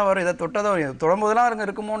பக்கத்தில் போனதான் வரும். இதை தொட்டதோ தொடும்போதெல்லாம் அங்கே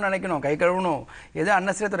இருக்குமோன்னு நினைக்கணும். கை கழுவணும். எது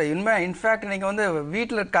அன்னசரி இன்ஃபேக்ட் நீங்கள் வந்து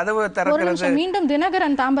வீட்டில் கதவு திறக்கிறது. மீண்டும்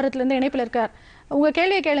தினகரன் தாம்பரத்திலிருந்து இணைப்பில் இருக்கார். உங்க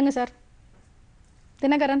கேள்வியை கேளுங்க சார்.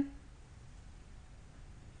 தினகரன்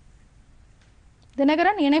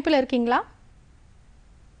இணைப்பில் இருக்கீங்களா?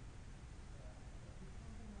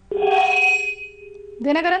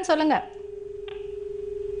 தினகரன் சொல்லுங்க.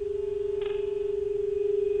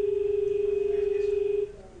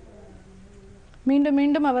 மீண்டும்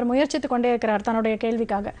மீண்டும் அவர் முயற்சித்துக் கொண்டே இருக்கிறார் தன்னுடைய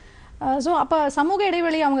கேள்விக்காக. ஸோ அப்போ சமூக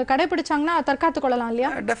இடைவெளி அவங்க கடைபிடிச்சாங்கன்னா தற்காத்து கொள்ளலாம்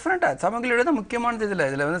இல்லையா? டெஃபினட்டாக சமூக இடைவெளி தான் முக்கியமானது.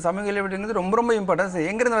 இதில் வந்து சமூக இடைவெளிங்கிறது ரொம்ப ரொம்ப இம்பார்ட்டன்ஸ்.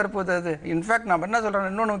 எங்கேருந்து வரப்போகுது அது? இன்ஃபேக்ட் நான் என்ன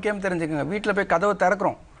சொல்கிறேன், இன்னொன்று முக்கியம் தெரிஞ்சுக்கோங்க. வீட்டில் போய் கதவை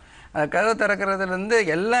திறக்கிறோம். கதவு திறக்கிறதுலேருந்து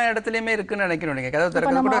எல்லா இடத்துலையுமே இருக்குன்னு நினைக்கணும். நீங்கள் கதவு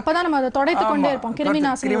திறக்கிறது கூட அப்பதான் நம்ம அதை துடைத்து கொண்டே இருப்போம்.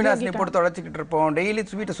 கிருமிநாசினி போட்டு துடைச்சிக்கிட்டு இருப்போம். டெய்லி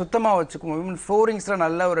வீட்டை சுத்தமாக வச்சுக்குவோம். ஈவன் ஃப்ளோரிங்ஸில்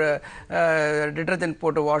நல்ல ஒரு டிட்டர்ஜென்ட்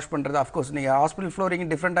போட்டு வாஷ் பண்ணுறது. அஃப்கோர்ஸ் நீங்கள் ஹாஸ்பிட்டல் ஃப்ளோரிங்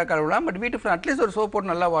டிஃப்ரெண்ட்டாக கழுவலாம். பட் வீட்டு அட்லீஸ்ட் ஒரு சோப்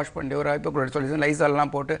போட்டு நல்லா வாஷ் பண்ணி ஒரு ஹைப்போக்ளோரைட் சொல்யூஷன்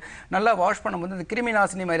லைசால்லாம் போட்டு நல்லா வாஷ் பண்ணும்போது இந்த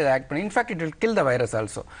கிருமிநாசினி மாதிரி ஆக்ட் பண்ணி in fact it will kill the virus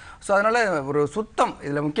also. So அதனால் ஒரு சுத்தம்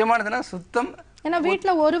இதில் முக்கியமானதுன்னா சுத்தம். ஏன்னா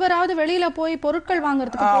வீட்டில் ஒருவராவது வெளியில போய் பொருட்கள்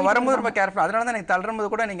வாங்குறதுக்கு வரும்போது ரொம்ப கேர்ஃபுல். அதனால தான் நீங்கள் தள்ளும்போது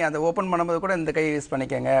கூட நீங்கள் அதை ஓப்பன் பண்ணும்போது கூட இந்த கை யூஸ்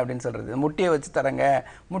பண்ணிக்கங்க அப்படின்னு சொல்கிறது. முட்டியை வச்சு தரங்க,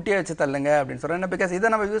 முட்டியை வச்சு தள்ளுங்க அப்படின்னு சொல்கிறேன். ஏன்னா பிகாஸ் இதை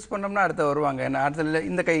நம்ம யூஸ் பண்ணோம்னா அடுத்த வருவாங்க. ஏன்னா அடுத்த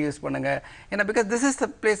இந்த கை யூஸ் பண்ணுங்க. ஏன்னா because this is the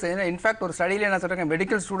place. ஏன்னா இன்ஃபேக்ட் ஒரு ஸ்டடியில் என்ன சொல்கிறாங்க,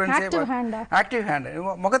 மெடிக்கல் ஸ்டூடெண்ட்ஸே ஆக்டிவ் ஹேண்ட்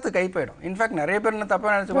முகத்து கை போயிடும். இன்ஃபேக்ட் நிறைய பேர் என்ன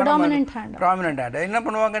தப்பாக நினச்சிப்பாங்க ப்ராமினென்ட் ஹேண்ட். என்ன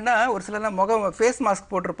பண்ணுவாங்கன்னா ஒரு சிலர்லாம் முகம் ஃபேஸ்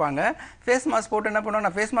மாஸ்க் போட்டிருப்பாங்க. ஃபேஸ் மாஸ்க் போட்டு என்ன பண்ணுவாங்க,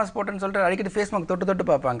 நான் ஃபேஸ் மாஸ்க் போட்டுன்னு சொல்லிட்டு அடிக்கடி ஃபேஸ் மாஸ்க்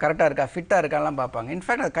தொட்டு பார்ப்பாங்க, கரெக்டாக இருக்கா ஃபிட்டாக இருக்காலாம் பார்ப்பாங்க.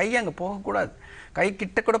 இன்ஃபேக்ட் அது கை அங்கே போகக்கூடாது, கை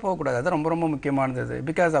கிட்ட கூட போகக்கூடாது. அது ரொம்ப ரொம்ப முக்கியமானது.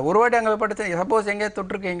 பிகாஸ் ஒரு வாட்டி அங்கே பட்டுச்சு, சப்போஸ் எங்கேயா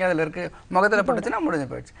தொற்றுருக்கு, எங்கேயா அதில் இருக்குது, முகத்தில் பட்டுச்சுன்னா முடிஞ்சு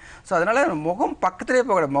போயிடுச்சு. ஸோ அதனால முகம் பக்கத்திலே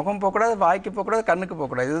போகக்கூடாது, முகம் போகக்கூடாது, வாய்க்கு போகக்கூடாது, கண்ணுக்கு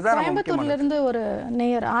போகக்கூடாது. இதுதான் கோயம்புத்தூர்லேருந்து ஒரு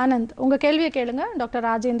நேயர் ஆனந்த், உங்கள் கேள்வியை கேளுங்க. டாக்டர்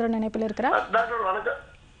ராஜேந்திரன் நினைப்பில் இருக்கிறார்.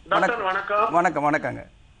 வணக்கம். வணக்கங்க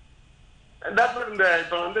டாக்டர். இந்த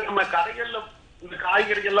இப்போ வந்து நம்ம கடைகள்ல இந்த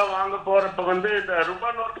காய்கறிகள்லாம் வாங்க போறப்ப வந்து இந்த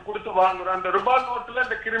ரூபாய் நோட்டு கொடுத்து வாங்குறோம். அந்த ரூபாய் நோட்டுல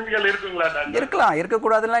இந்த கிருமிகள் இருக்குங்களா டாக்டர்? இருக்கலாம்,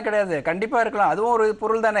 இருக்கக்கூடாதுலாம் கிடையாது, கண்டிப்பா இருக்கலாம். அதுவும் ஒரு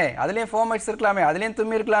பொருள் தானே, அதுலயும் ஃபோமைட்ஸ் இருக்கலாமே, அதுலயும்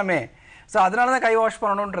தும்மி இருக்கலாமே. ஸோ அதனால தான் கை வாஷ்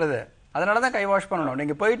பண்ணணுன்றது. அதனால தான் கை வாஷ் பண்ணணும்.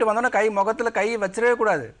 நீங்கள் போயிட்டு வந்தோன்னா கை முகத்தில் கை வச்சிடவே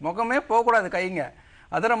கூடாது, முகமே போகக்கூடாது கைங்க.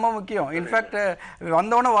 அது ரொம்ப முக்கியம். இன்ஃபேக்ட்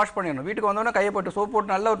வந்தோடனே வாஷ் பண்ணிடணும். வீட்டுக்கு வந்தோடனே கையை போட்டு சோப்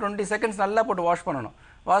போட்டு நல்லா ஒரு 20 செகண்ட்ஸ் நல்லா போட்டு வாஷ் பண்ணணும்.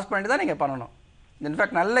 வாஷ் பண்ணிட்டு தான் நீங்கள் பண்ணணும்.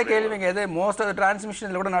 இன்ஃபேக்ட் நல்ல கேள்விங்க. எது மோஸ்ட் ஆஃப் டிரான்ஸ்மிஷன்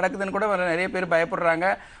இதில் கூட நடக்குதுன்னு கூட நிறைய பேர் பயப்படுறாங்க.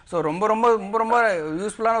 ஸோ ரொம்ப ரொம்ப ரொம்ப ரொம்ப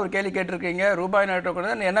யூஸ்ஃபுல்லான ஒரு கேள்வி கேட்டிருக்கீங்க. ரூபாய் நோட்டு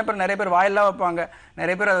கூட என்ன பேர் நிறைய பேர் வாயெல்லாம் வைப்பாங்க,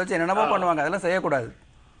 நிறைய பேர் அதை வச்சு என்னென்னமோ பண்ணுவாங்க. அதெல்லாம் செய்யக்கூடாது.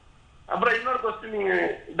 அப்புறம் இன்னொரு கொஸ்டின்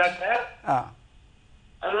டாக்டர்,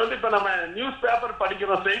 அது வந்து இப்ப நம்ம நியூஸ் பேப்பர்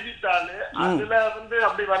படிக்கிறோம், செய்தித்தாள், அதுல வந்து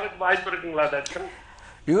அப்படி வரதுக்கு வாய்ப்பு இருக்குங்களா டாக்டர்?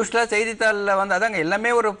 யூஸ்வலாக செய்தித்தாளில் வந்து அதாங்க எல்லாமே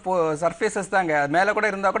ஒரு சர்ஃபேசஸ் தாங்க. மேலே கூட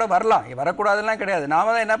இருந்தால் கூட வரலாம், வரக்கூடாதுலாம் கிடையாது.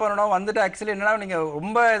 நாம தான் என்ன பண்ணணும், வந்துட்டு ஆக்சுவலி என்னன்னா நீங்கள்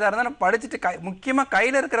ரொம்ப இதாக இருந்தால் படிச்சுட்டு முக்கியமாக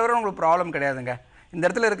கையில் இருக்கிறவரை உங்களுக்கு ப்ராப்ளம் கிடையாதுங்க. இந்த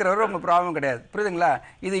இடத்துல இருக்கிறவரை உங்களுக்கு ப்ராப்ளம் கிடையாது, புரியுதுங்களா?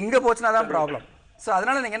 இது இங்கே போச்சுன்னா தான் ப்ராப்ளம். ஸோ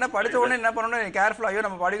அதனால் நீங்கள் என்ன படித்த உடனே என்ன பண்ணணும், கேர்ஃபுல்லாக ஐயோ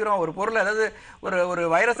நம்ம படிக்கிறோம் ஒரு பொருள், அதாவது ஒரு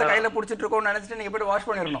வைரஸை கையில் பிடிச்சிட்டு இருக்கோம்னு நினச்சிட்டு நீங்கள் போய்ட்டு வாஷ்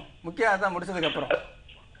பண்ணிடணும். முக்கியம் அதுதான் முடிச்சதுக்கப்புறம்.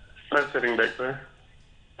 சரிங்க டாக்டர்,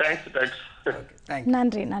 தேங்க்ஸ் டாக்டர்.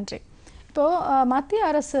 நன்றி. இப்போது மத்திய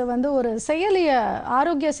அரசு வந்து ஒரு செயலியை,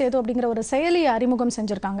 ஆரோக்கிய சேது அப்படிங்கிற ஒரு செயலியை அறிமுகம்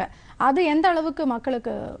செஞ்சுருக்காங்க. அது எந்த அளவுக்கு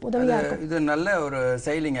மக்களுக்கு உதவியாக இருக்கும்? இது நல்ல ஒரு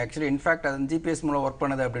செயலிங்க. ஆக்சுவலி இன்ஃபேக்ட் அது ஜிபிஎஸ் மூலம் ஒர்க்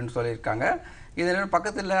பண்ணுது அப்படின்னு சொல்லியிருக்காங்க. இது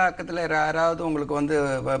பக்கத்தில் யாராவது உங்களுக்கு வந்து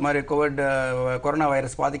மாதிரி கொரோனா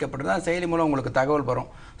வைரஸ் பாதிக்கப்பட்டது தான் செயலி மூலம் உங்களுக்கு தகவல் வரும்.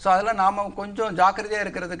 ஸோ அதெல்லாம் நாம் கொஞ்சம் ஜாக்கிரதையாக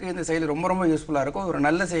இருக்கிறதுக்கு இந்த செயலி ரொம்ப ரொம்ப யூஸ்ஃபுல்லாக இருக்கும். ஒரு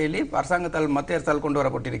நல்ல செயலி அரசாங்கத்தால், மத்திய அரசால் கொண்டு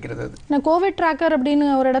வரப்பட்டிருக்கிறது. நான் கோவிட் ட்ராக்கர் அப்படின்னு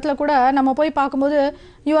ஒரு இடத்துல கூட நம்ம போய் பார்க்கும்போது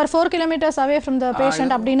you are 4 kilometers away from the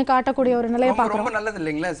patient அப்படின்னு காட்டக்கூடிய ஒரு நிலையை பார்க்குறோம். ரொம்ப நல்லது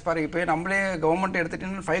இல்லைங்களா? பாருங்க, இப்போ நம்மளே கவர்மெண்ட்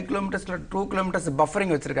எடுத்துகிட்டீங்கன்னா 5 கிலோமீட்டர்ஸில் 2 கிலோமீட்டர்ஸ்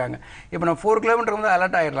பஃபரிங் வச்சிருக்காங்க. இப்போ நம்ம 4 கிலோமீட்டர் வந்து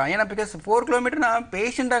அலர்ட் ஆயிடலாம். ஏன்னா பிகாஸ் 4 கிலோமீட்டர்னா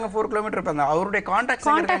பேஷண்ட் அங்கே 4 கிலோமீட்டர் இருப்பாங்க, அவருடைய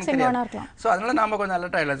கான்டாக்ட்ஸ் தெரியும். ஸோ அதனால நாம கொஞ்சம்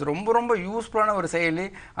அலர்ட் ஆயிடலாம். ரொம்ப ரொம்ப யூஸ்ஃபுல்லான ஒரு செயலி.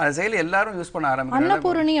 அந்த செயலி எல்லாரும் யூஸ் பண்ண ஆரம்பிக்கிறாங்க.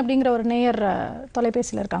 அன்னபூரணி அப்படிங்கிற ஒரு நேயர்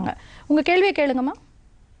தொலைபேசியில் இருக்காங்க. உங்க கேள்வியை கேளுங்கம்மா.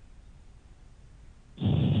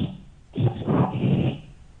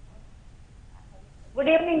 Good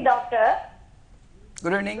evening, doctor.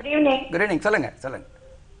 Good evening. சொல்லுங்க.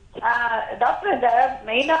 டாக்டர், இந்த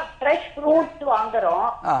மெயினா ஃப்ரெஷ் ஃப்ரூட்ஸ் வாங்குறோம்,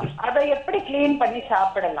 அதை எப்படி க்ளீன் பண்ணி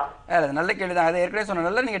சாப்பிடலாம்? நல்ல கேள்வி தான். அதை ஏற்கனவே சொன்னேன்.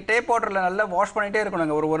 நல்லா நீங்கள் டேப் வாட்டரில் நல்லா வாஷ் பண்ணிகிட்டே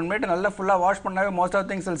இருக்கணும். ஒரு 1 மினிட் நல்லா ஃபுல்லாக வாஷ் பண்ணாவே most of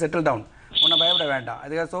things will settle down. ஒன்றும் பயப்பட வேண்டாம்.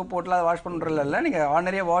 அதுக்காக சோப் போட்டுலாம் வாஷ் பண்ணுறதுல இல்லை, நீங்கள்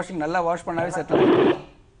ஆர்டினரியாக வாஷிங் நல்லா வாஷ் பண்ணாவே செட்டில் ஆகும்.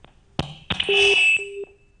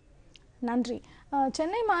 நன்றி.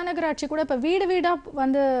 சென்னை மாநகராட்சி கூட இப்போ வீடு வீடாக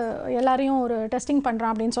வந்து எல்லாரையும் ஒரு டெஸ்டிங்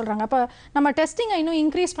பண்ணுறான் அப்படின்னு சொல்கிறாங்க. அப்போ நம்ம டெஸ்டிங்கை இன்னும்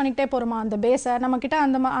இன்க்ரீஸ் பண்ணிக்கிட்டே போகிறோமா? அந்த பேஸை நம்மக்கிட்ட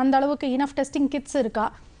அந்த அளவுக்கு இனஃப் டெஸ்டிங் கிட்ஸ் இருக்கா?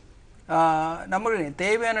 நம்மளுடைய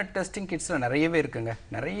தேவையான டெஸ்டிங் கிட்ஸில் நிறையவே இருக்குங்க,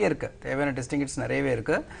 நிறைய இருக்குது. தேவையான டெஸ்டிங் கிட்ஸ் நிறையவே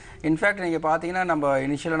இருக்குது. இன்ஃபேக்ட் நீங்கள் பார்த்தீங்கன்னா நம்ம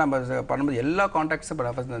இனிஷியலாக நம்ம பண்ணும்போது எல்லா கான்டாக்ட்ஸும்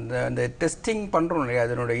இந்த டெஸ்டிங் பண்ணுறோம் இல்லையா,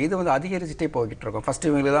 அதனுடைய இது வந்து அதிகரிச்சுட்டே போய்கிட்டு இருக்கோம். ஃபஸ்ட்டு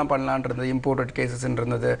இவங்களுக்கு தான் பண்ணலான்றது, இம்போர்ட்டட் கேசஸ்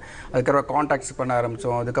இருந்தது. அதுக்கப்புறம் கான்டாக்ட்ஸ் பண்ண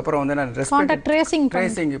ஆரம்பித்தோம். அதுக்கப்புறம் வந்து நான்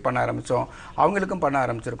ட்ரேசிங் பண்ண ஆரம்பித்தோம். அவங்களுக்கும் பண்ண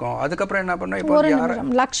ஆரம்பிச்சிருக்கோம். அதுக்கப்புறம் என்ன பண்ணோம், இப்போ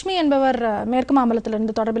லக்ஷ்மி என்பவர் மேற்கு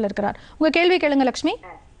மாம்பலத்திலிருந்து தொடர்பில் இருக்கிறார். உங்கள் கேள்வி கேளுங்க லக்ஷ்மி.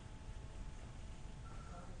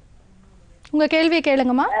 உங்க கேள்வி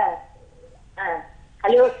கேளுங்கம்மா.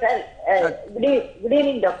 Hello sir, good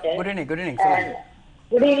evening doctor. Good evening. Good evening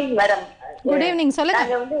good evening madam. Good evening சொல்லுங்க.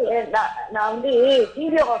 நான் வந்து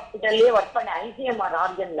டிவி ஹாஸ்பிட்டல்லே ஒர்க் பண்ணேன், ஐசிஎம்ஆர்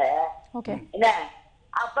ஆர்கன்ல. ஓகே. என்ன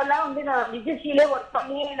அப்பெல்லாம் வந்து நான் விஜய்சிலே ஒர்க்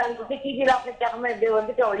பண்ணி நாங்க வந்து டிவில ஆப்ரேட் ஆகாம இப்படி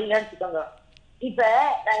வந்துட்டு வழியிலான்னு வச்சுக்கோங்க. இப்ப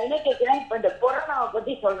நான் என்ன கேட்கிறேன், இப்ப இந்த கொரோனாவை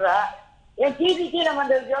பத்தி சொல்றா, என் டிவிக்கு நம்ம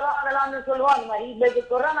அந்த ஜுரம் அதெல்லாம் சொல்லுவோம், அந்த மாதிரி இப்ப இது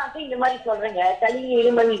கொரோனாக்கு இந்த மாதிரி சொல்றேங்க, சளி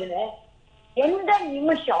இருமல் இதுன்னு. எந்த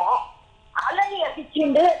நிமிஷம் அலறி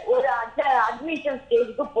அடிச்சுட்டு ஒரு அட்மிஷன்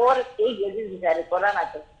ஸ்டேஜுக்கு போற ஸ்டேஜ் எது சார்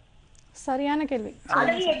கொரோனாக்கு? சரியான கேள்வி.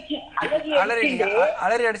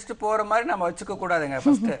 அலறி அடிச்சுட்டு போற மாதிரி நம்ம வச்சுக்க கூடாதுங்க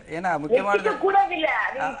ஃபர்ஸ்ட். ஏன்னா முக்கியமானது கூடாது இல்ல.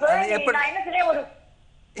 என்ன சொல்றேன், ஒரு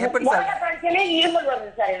இருமல்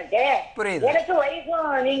வருது சார் எனக்கு. புரியுது. எனக்கு வயசும்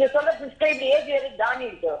நீங்க சொல்ற பிரிஸ்கிரைப்ட் ஏஜ் வேறு தாண்டி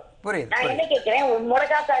இருக்கு. நான் என்ன கேட்கிறேன், ஒரு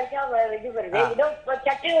முடக்காக்க அடிச்சா இது வருது, ஏதோ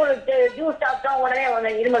சட்டு ஒரு ஜூஸ் சாப்பிட்டா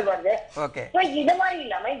உடனே இருமல் வருது. இது மாதிரி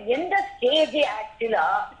இல்லாம எந்த ஸ்டேஜ் ஆக்சுவலா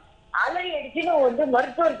அலறி அடிச்சுன்னு வந்து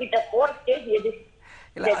மருத்துவர்கிட்ட போற ஸ்டேஜ் எது?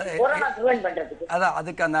 அதான்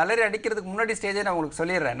அதுக்கு அந்த அலறி அடிக்கிறதுக்கு முன்னாடி ஸ்டேஜே நான் உங்களுக்கு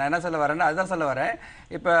சொல்லிடுறேன். நான் என்ன சொல்ல வரேன்னா அதுதான் சொல்ல வரேன்.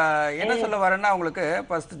 இப்போ என்ன சொல்ல வரேன்னா, உங்களுக்கு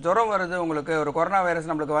ஃபர்ஸ்ட் ஜுரம் வருது, உங்களுக்கு ஒரு கொரோனா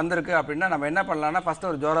வைரஸ் நம்மளுக்கு வந்திருக்கு அப்படின்னா நம்ம என்ன பண்ணலாம்னா, ஃபர்ஸ்ட்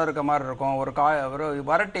ஒரு ஜுரம் இருக்க மாதிரி இருக்கும், ஒரு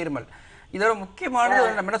வறட்டு இருமல். இதோட முக்கியமானது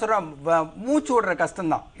நம்ம என்ன சொல்றோம், மூச்சு விடுற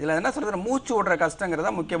கஷ்டம் தான். இதில் என்ன சொல்றது, மூச்சு விடுற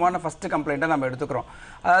கஷ்டங்கிறத முக்கியமான ஃபர்ஸ்ட் கம்ப்ளைண்ட்டாக நம்ம எடுத்துக்கிறோம்.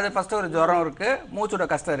 அதாவது ஃபர்ஸ்ட் ஒரு ஜுரம் இருக்கு, மூச்சுட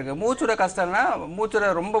கஷ்டம் இருக்கு. மூச்சுட கஷ்டம்னா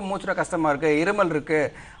ரொம்ப மூச்சுட கஷ்டமா இருக்கு, இருமல் இருக்கு.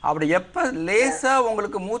 அப்படி எப்போ லேசா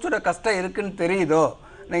உங்களுக்கு மூச்சுட கஷ்டம் இருக்குன்னு தெரியுதோ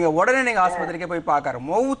நீங்கள் உடனே நீங்கள் ஆஸ்பத்திரிக்கே போய் பார்க்கறோம்.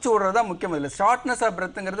 மூச்சு விடுறது தான் முக்கியம். இல்லை ஷார்ட்னஸ் ஆஃப்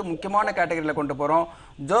பிரெத்துங்கிறது முக்கியமான கேட்டகரியில் கொண்டு போகிறோம்.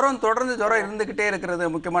 தொடர்ந்து ஜுரம் இருந்துக்கிட்டே இருக்கிறது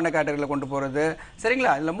முக்கியமான கேட்டகரியில் கொண்டு போகிறது.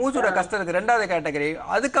 சரிங்களா? இல்லை மூச்சு விட கஷ்டம் இருக்குது ரெண்டாவது கேட்டகரி.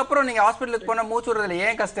 அதுக்கப்புறம் நீங்கள் ஹாஸ்பிட்டலுக்கு போனால் மூச்சு விடுறதுல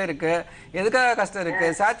ஏன் கஷ்டம் இருக்குது, எதுக்காக கஷ்டம்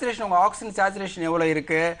இருக்குது, சேச்சுரேஷன் உங்கள் ஆக்சிஜன் சேச்சுரேஷன் எவ்வளோ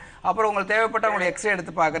இருக்குது, அப்புறம் உங்களுக்கு தேவைப்பட்ட உங்களுக்கு எக்ஸ்ரே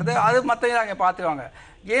எடுத்து பார்க்குறது, அது மற்றவங்க அங்கே பார்த்துவாங்க.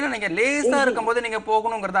 ஏன்னா நீங்கள் லேஸாக இருக்கும்போது நீங்கள்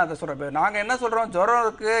போகணுங்கிறத அதை சொல்கிறேன். நாங்கள் என்ன சொல்கிறோம், ஜுரம்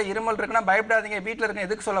இருக்குது இருமல் இருக்குன்னா பயப்படாதீங்க, வீட்டில் இருக்க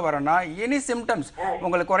எதுக்கு சொல்ல வரோன்னா, எனி சிம்டம்ஸ்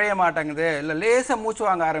உங்களுக்கு குறைய மாட்டேங்குது, இல்லை லேசாக மூச்சு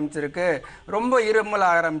வாங்க ஆரம்பிச்சிருக்கு, ரொம்ப இருமல்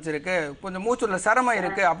ஆரம்பிச்சிருக்கு, கொஞ்சம் மூச்சுள்ள சிரமம்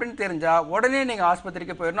இருக்குது அப்படின்னு தெரிஞ்சால் உடனே நீங்கள்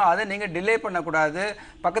ஆஸ்பத்திரிக்கு போயிடணும். அதை நீங்கள் டிலே பண்ணக்கூடாது,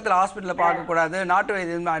 பக்கத்தில் ஹாஸ்பிட்டலில் பார்க்கக்கூடாது, நாட்டு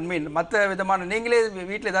வைத்தியம் மற்ற விதமான நீங்களே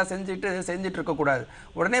வீட்டில் ஏதாவது செஞ்சுட்டு இருக்கக்கூடாது.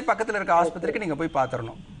 உடனே பக்கத்தில் இருக்க ஆஸ்பத்திரிக்கு நீங்கள் போய்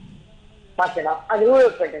பார்த்துடணும். அது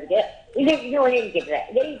ஊழல்பட்டதுக்கு இது கேட்கிறேன்.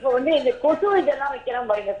 இப்ப வந்து இந்த கொசு இதெல்லாம் வைக்கிறோம்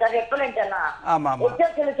பாருங்க சார், ரெப்பலண்ட் எல்லாம்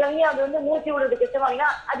சில சமயம் அது வந்து மூச்சு விடுறது கஷ்டமாங்கன்னா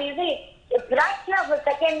அது இது ஃபிராக்ஷன் ஆஃப்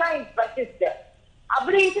செகண்ட் தான் பர்சிஸ்ட்.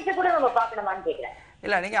 அப்படி இருக்கிறது கூட நம்ம பார்க்கணுமான்னு கேட்கிறேன்.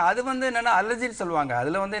 இல்லை நீங்கள் அது வந்து என்னென்னா அலர்ஜின்னு சொல்லுவாங்க.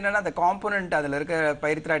 அதில் வந்து என்னென்னா அந்த காம்போனன்ட், அதில் இருக்க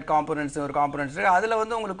பைரித்ராய்ட் காம்போனன்ட்ஸ் ஒரு காம்போனன்ட்ஸ் இருக்குது, அதில்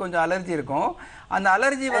வந்து உங்களுக்கு கொஞ்சம் அலர்ஜி இருக்கும். அந்த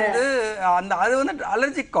அலர்ஜி வந்து அது வந்து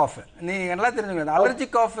அலர்ஜிக் காஃப். நீங்கள் நல்லா தெரிஞ்சுக்கணும், அந்த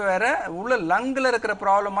அலர்ஜிக் காஃப் வேறு, உள்ள லங்கில் இருக்கிற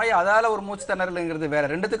ப்ராப்ளம் ஆகி அதால் ஒரு மூச்சு திணறலுங்கிறது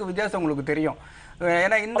வேறு. ரெண்டுத்துக்கு வித்தியாசம் உங்களுக்கு தெரியும்.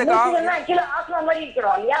 ஏன்னா இந்த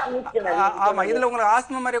ஆமாம் இதில் உங்களுக்கு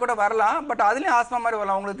ஆஸ்மா மாதிரி கூட வரலாம், பட் அதுலேயும் ஆஸ்மா மாதிரி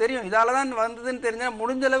வரலாம். உங்களுக்கு தெரியும் இதால தான் வந்ததுன்னு தெரிஞ்சால்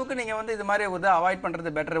முடிஞ்ச அளவுக்கு நீங்கள் வந்து இது மாதிரி வந்து அவாய்ட்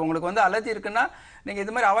பண்ணுறது பெட்டர். உங்களுக்கு வந்து அலர்ஜி இருக்குன்னா நீங்கள்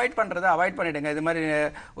இது மாதிரி அவாய்ட் பண்ணிவிடுங்க. இது மாதிரி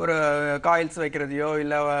ஒரு காயில்ஸ் வைக்கிறதையோ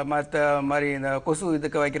இல்லை மற்ற மாதிரி இந்த கொசு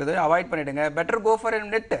இதுக்கு வைக்கிறதையோ அவாய்ட் பண்ணிவிடுங்க. Better go for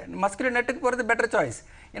net. Mosquito நெட்டுக்கு போகிறது பெட்டர் சாய்ஸ்.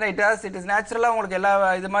 ஏன்னா இட் இஸ் நேச்சுரலாக உங்களுக்கு எல்லா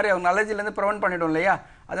இது மாதிரி அவங்க அலர்ஜிலேருந்து ப்ரிவென்ட் பண்ணிவிடும் இல்லையா,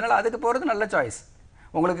 அதனால் அதுக்கு போகிறது நல்ல சாய்ஸ்.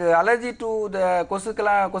 உங்களுக்கு அலர்ஜி டு த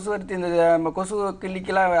கொசுவர்த்தி இந்த கொசு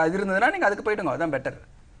கிள்ளிக்கெல்லாம் அது இருந்ததுன்னா நீங்கள் அதுக்கு போயிடுங்க, அதுதான் பெட்டர்.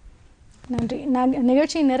 நன்றி.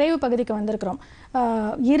 நிகழ்ச்சியின் நிறைவு பகுதிக்கு வந்திருக்கிறோம்.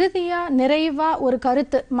 இறுதியாக நிறைவாக ஒரு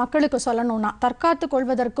கருத்து மக்களுக்கு சொல்லணும்னா, தற்காத்து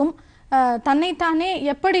கொள்வதற்கும் தன்னைத்தானே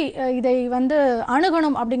எப்படி இதை வந்து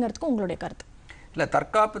அணுகணும் அப்படிங்கிறதுக்கும் உங்களுடைய கருத்து? இல்லை,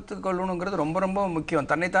 தற்காப்புத்து கொள்ளணுங்கிறது ரொம்ப ரொம்ப முக்கியம்.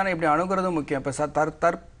 தன்னைத்தானே இப்படி அணுகிறதும் முக்கியம். இப்போ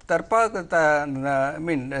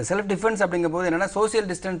மீன் செல்ஃப் டிஃபென்ஸ் அப்படிங்கும்போது என்னென்னா social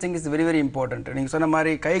distancing is very very important. நீங்கள் சொன்ன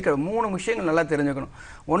மாதிரி கை 3 விஷயங்கள் நல்லா தெரிஞ்சுக்கணும்.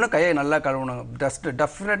 ஒன்று கையை நல்லா கழுவணும்.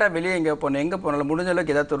 டெஃபினட்டாக வெளியே எங்கே போகணும், எங்கே போனாலும் முடிஞ்ச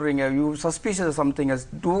அளவுக்கு எதாவது தொடுறீங்க, you suspicious something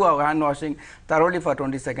two hand washing தரோலி for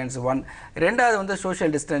 20 seconds 1. ரெண்டாவது வந்து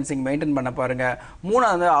சோஷியல் டிஸ்டன்சிங் மெயின்டைன் பண்ண பாருங்கள்.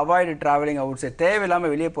 மூணாவது வந்து அவாய்டு ட்ராவலிங் அவுட் சைட்,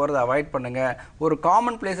 தேவையில்லாமல் வெளியே போகிறத அவாய்ட் பண்ணுங்கள். ஒரு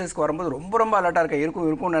காமன் பிளேசஸ்க்கு வரும்போது ரொம்ப அலர்ட்டாக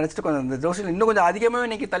இருக்கும்னு நினச்சிட்டு கொஞ்சம் இந்த சோஷியல் இன்னும் கொஞ்சம் அதிகமாகவே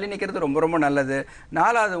இன்றைக்கி தள்ளி நிற்கிறது ரொம்ப நல்லது.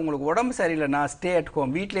 நாலாவது, உங்களுக்கு உடம்பு சரியில்லைனா ஸ்டே அட்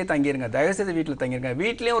ஹோம், வீட்டிலே தங்கிடுங்க. தயவுசெய்து வீட்டில் தங்கிருங்க.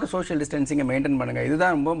 வீட்டிலேயே ஒரு சோஷியல் டிஸ்டன்சிங்கை மெயின்டைன் பண்ணுங்கள்.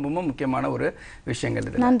 இதுதான் ரொம்ப முக்கியமான ஒரு விஷயங்கள்.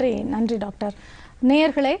 இது நன்றி டாக்டர்.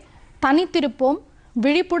 நேயர்களே, தனித்திருப்போம்,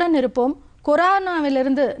 விழிப்புடன் இருப்போம்,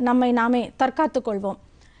 கொரோனாவிலிருந்து நம்மை நாமே தற்காத்துக் கொள்வோம்.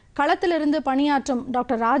 களத்திலிருந்து பணியாற்றும்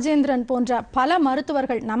டாக்டர் ராஜேந்திரன் போன்ற பல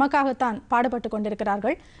மருத்துவர்கள் நமக்காகத்தான் பாடுபட்டு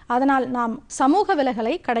கொண்டிருக்கிறார்கள். அதனால் நாம் சமூக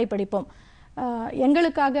விலகலை கடைபிடிப்போம்.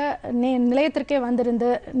 எங்களுக்காக நிலையத்திற்கே வந்திருந்து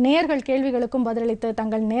நேயர்கள் கேள்விகளுக்கும் பதிலளித்து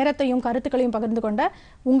தங்கள் நேரத்தையும் கருத்துக்களையும் பகிர்ந்து கொண்ட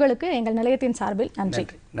உங்களுக்கு எங்கள் நிலையத்தின் சார்பில் நன்றி.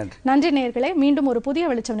 நன்றி நேயர்களே. மீண்டும் ஒரு புதிய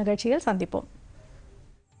வெளிச்சம் நிகழ்ச்சியில் சந்திப்போம்.